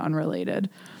could have been unrelated.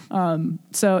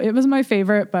 So it was my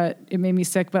favorite, but it made me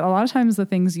sick. But a lot of times the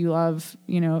things you love,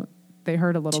 they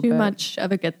hurt a little bit. Too much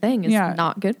of a good thing is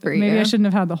not good for you. Maybe I shouldn't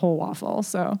have had the whole waffle.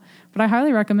 But I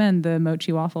highly recommend the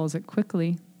mochi waffles at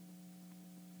Quickly.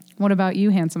 What about you,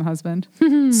 handsome husband?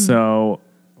 So,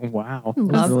 wow. That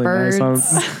was Love really birds.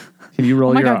 Nice. Can you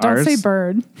roll Oh my your God, don't R's? say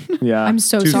bird. Yeah. I'm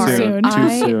so Too sorry. Soon. Too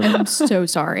I soon. am so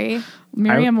sorry.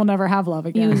 Miriam will never have love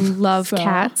again. You love So,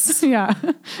 cats. Yeah.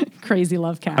 Crazy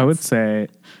love cats. I would say,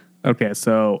 okay,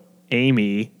 so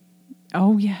Amy,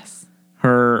 Oh, yes.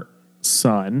 her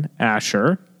son,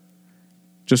 Asher,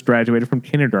 just graduated from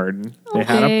kindergarten. They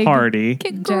had a Big party.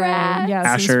 Congrats. Yes,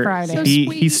 it was Asher, Friday. So he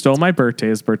sweet. stole my birthday.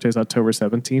 His birthday's October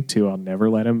 17th too. I'll never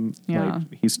let him. Yeah.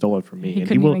 Like, he stole it from me. He and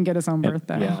couldn't will, even get his own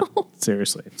birthday. Yeah,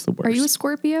 seriously, it's the worst. Are you a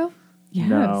Scorpio? Yes.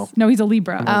 No. No, he's a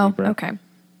Libra. Oh, Libra. okay.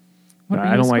 What, are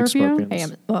I you don't a like Scorpio?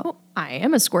 scorpions. I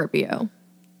am a Scorpio.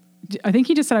 I think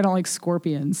he just said I don't like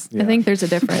scorpions. Yeah. I think there's a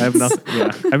difference. I have nothing.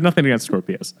 Yeah, I have nothing against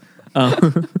Scorpios.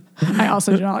 I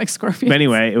also do not like scorpions. But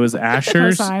anyway, it was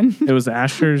Asher's. Sign. It was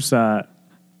Asher's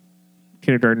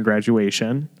kindergarten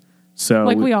graduation. So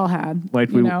like we all had,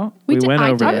 like you know. we We did- went I-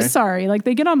 over I'm there. sorry. Like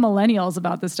they get on millennials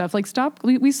about this stuff. Like stop.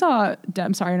 We saw.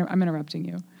 I'm sorry. I'm interrupting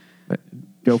you.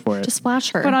 Go for it. Just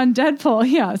flash her. But on Deadpool,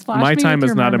 yeah, splash My me time with is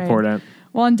your not mermaid. important.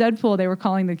 Well, on Deadpool, they were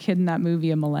calling the kid in that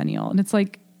movie a millennial, and it's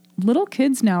like little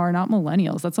kids now are not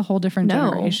millennials. That's a whole different no,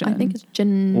 generation. I think it's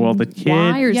Gen Well, the kid-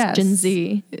 Y or is it Yes. Gen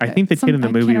Z. I think the kid in the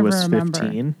I can't movie ever was remember.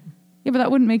 15. Yeah, but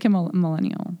that wouldn't make him a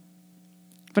millennial.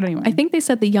 But anyway, I think they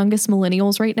said the youngest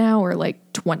millennials right now are like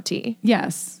 20.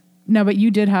 yes. No, but you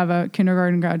did have a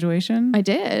kindergarten graduation. I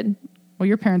did. Well,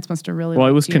 your parents must have really. Well, it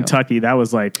loved was you. Kentucky. That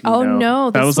was like Oh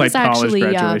no, that this was like college actually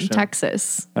graduation.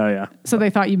 Texas. Oh yeah. So they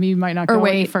thought you might not Or go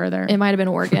any wait, further. it might have been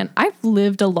Oregon. I've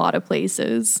lived a lot of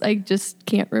places. I just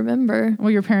can't remember. Well,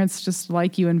 your parents just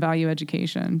like you and value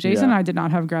education. Jason and Yeah. I did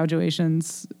not have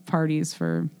graduations parties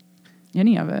for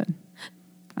any of it.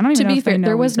 I don't even To know be if they fair, know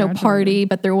there we was no graduated. party,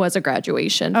 but there was a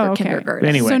graduation for okay. kindergarten.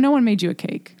 Anyway. So no one made you a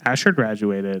cake. Asher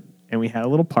graduated, and we had a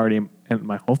little party, and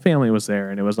my whole family was there,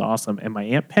 and it was awesome. And my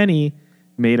Aunt Penny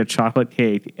made a chocolate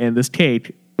cake, and this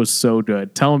cake was so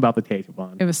good. Tell them about the cake,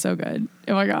 Yvonne. It was so good.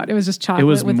 Oh my god, it was just chocolate It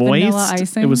was with vanilla moist.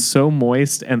 icing. It was so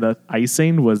moist, and the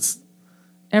icing was.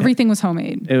 Everything was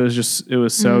homemade. It was just. It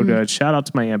was so good. Shout out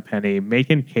to my Aunt Penny,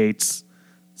 making cakes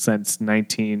since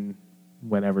 19,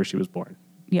 whenever she was born.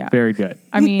 Yeah. Very good.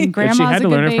 I mean, Grandma's had a to good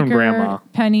learn it baker. from Grandma.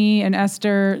 Penny and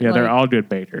Esther. Yeah, they're like, all good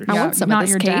bakers. I want some of not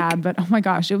this your cake. dad, but oh my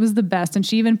gosh, it was the best. And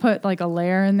she even put like a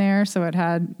layer in there, so it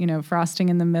had frosting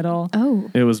in the middle. Oh,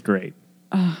 It was great.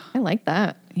 I like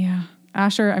that. Yeah.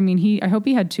 Asher, I mean, I hope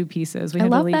he had 2 pieces. We I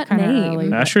had love to leave that kind of name. early.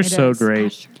 but Asher's it so is.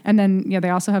 great. And then, they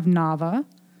also have Nava,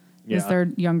 is Yeah. their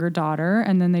younger daughter.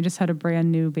 And then they just had a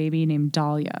brand new baby named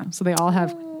Dahlia. So they all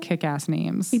have kick-ass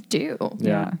names. We do.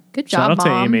 Yeah. Good Shout job, out to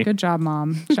Mom. Amy. Good job,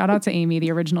 Mom. Shout out to Amy,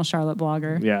 the original Charlotte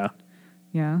blogger. Yeah.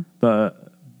 Yeah. The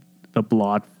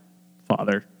blonde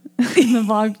father. The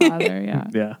vlog father, yeah.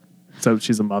 Yeah. So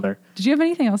she's a mother. Did you have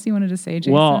anything else you wanted to say,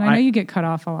 Jason? Well, I know I- you get cut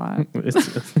off a lot.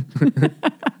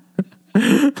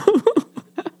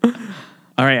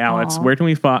 All right, Alex. Aw. Where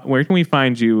can we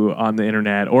find you on the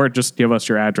internet, or just give us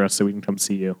your address so we can come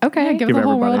see you? Okay. Yeah, give Give the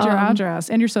whole everybody. world your address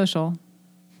and your social.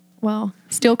 Well,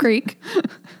 Steel Creek.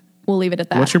 We'll leave it at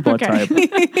that. What's your blood Okay. type?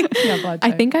 Yeah, blood I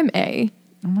type. think I'm A.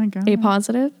 Oh my god. A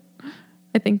positive.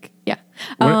 I think, yeah.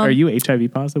 Are you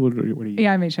HIV positive? What are you?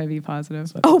 Yeah, I'm HIV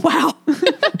positive. Oh, wow.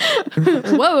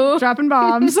 Whoa. Dropping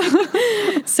bombs.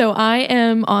 So I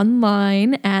am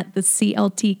online at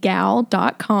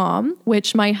thecltgal.com,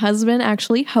 which my husband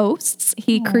actually hosts.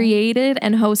 He created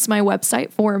and hosts my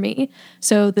website for me.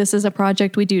 So this is a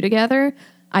project we do together.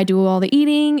 I do all the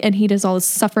eating and he does all the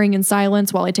suffering in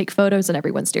silence while I take photos and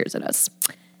everyone stares at us.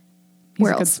 He's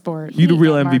Where a good else? sport. You the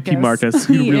real MVP, Marcus.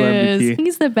 You the He real is. MVP.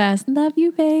 He's the best. Love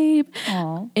you, babe.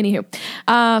 Aw. Anywho,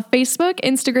 Facebook,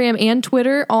 Instagram, and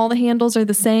Twitter, all the handles are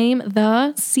the same.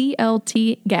 The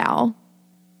CLT Gal.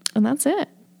 And that's it.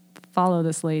 Follow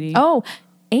this lady. Oh,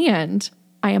 and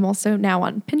I am also now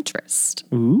on Pinterest.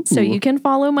 Ooh. So you can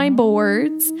follow my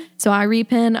boards. So I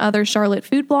repin other Charlotte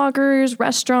food bloggers,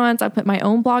 restaurants. I put my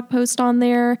own blog post on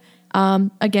there.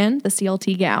 Again, the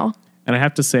CLT Gal. And I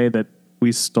have to say that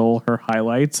we stole her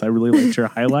highlights. I really liked your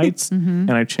highlights,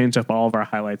 and I changed up all of our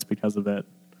highlights because of it.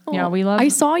 Yeah, we love I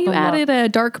saw you the look. added a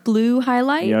dark blue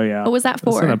highlight. Yeah, yeah. What was that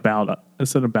for? It's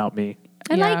an about me.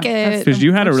 I like that's- it. 'Cause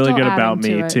you had a we're really still good about adding to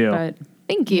me, it, too. But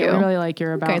Thank you. yeah, we really like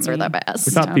your You about guys me. are the best.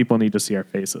 We thought Yeah. people need to see our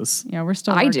faces. Yeah, we're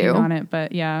still I working do. on it,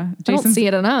 but yeah. I don't see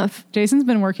it enough. Jason's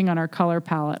been working on our color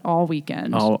palette all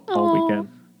weekend. All Aw. weekend.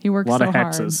 He works a lot so of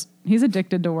hard. hexes. He's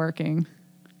addicted to working.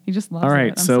 He just loves All it.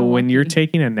 right. I'm So when you're lucky.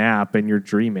 taking a nap and you're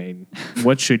dreaming,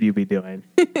 what should you be doing?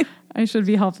 I should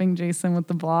be helping Jason with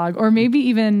the blog, or maybe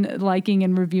even liking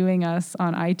and reviewing us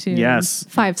on iTunes. Yes.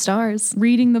 5 stars.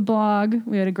 Reading the blog.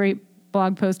 We had a great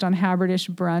blog post on Haberdish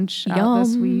brunch out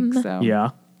this Yum. week. So Yeah.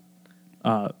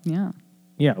 yeah.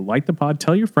 Yeah. Like the pod.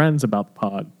 Tell your friends about the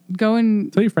pod. Go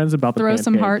and Tell your friends about the throw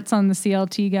some pancake. hearts on the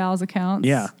CLT gals accounts.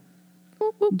 Yeah.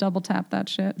 Double tap that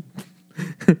shit.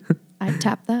 I'd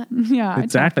tap that. Yeah. I'd tap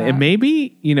Exactly. that. And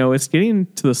maybe, it's getting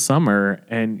to the summer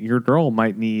and your girl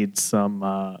might need some,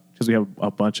 because we have a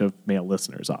bunch of male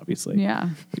listeners, obviously. Yeah.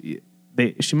 They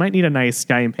she might need a nice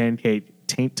Sky and Pancake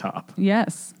tank top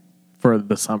Yes. for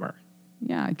the summer.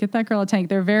 Yeah, get that girl a tank.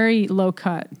 They're very low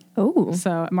cut. Oh,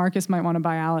 So Marcus might want to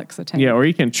buy Alex a tank. Yeah, or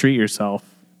you can treat yourself.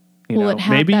 You will know, it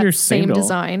have maybe that your same sandal.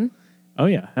 design? Oh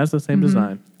yeah, it has the same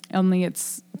design. Only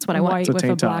it's That's what I want. white It's a with a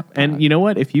tank black top. And dot. you know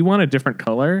what? If you want a different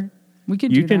color, We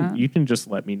could you do can that. you can just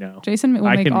let me know. Jason will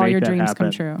I make can all your that dreams come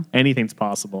happen. true. Anything's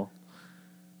possible.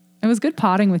 It was good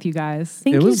potting with you guys.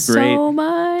 Thank It you was great. so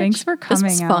much. Thanks for coming,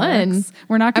 This was fun. Alex.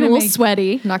 We're not I'm going a to little make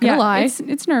sweaty. Not gonna lie.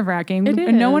 It's nerve wracking. It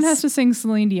And no one is. has to sing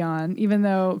Celine Dion, even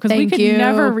though because we Thank could you.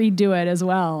 never redo it as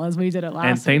well as we did it last.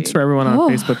 And thanks week. for everyone on Oh.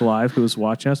 Facebook Live who is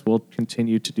watching us. We'll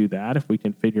continue to do that if we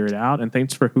can figure it out. And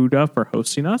thanks for Huda for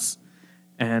hosting us.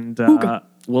 And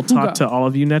we'll talk Huga. to all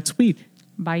of you next week.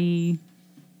 Bye.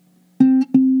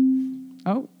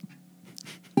 Oh.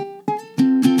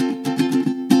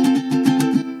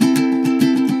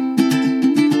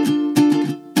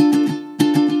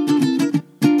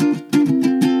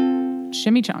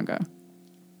 Chimichanga.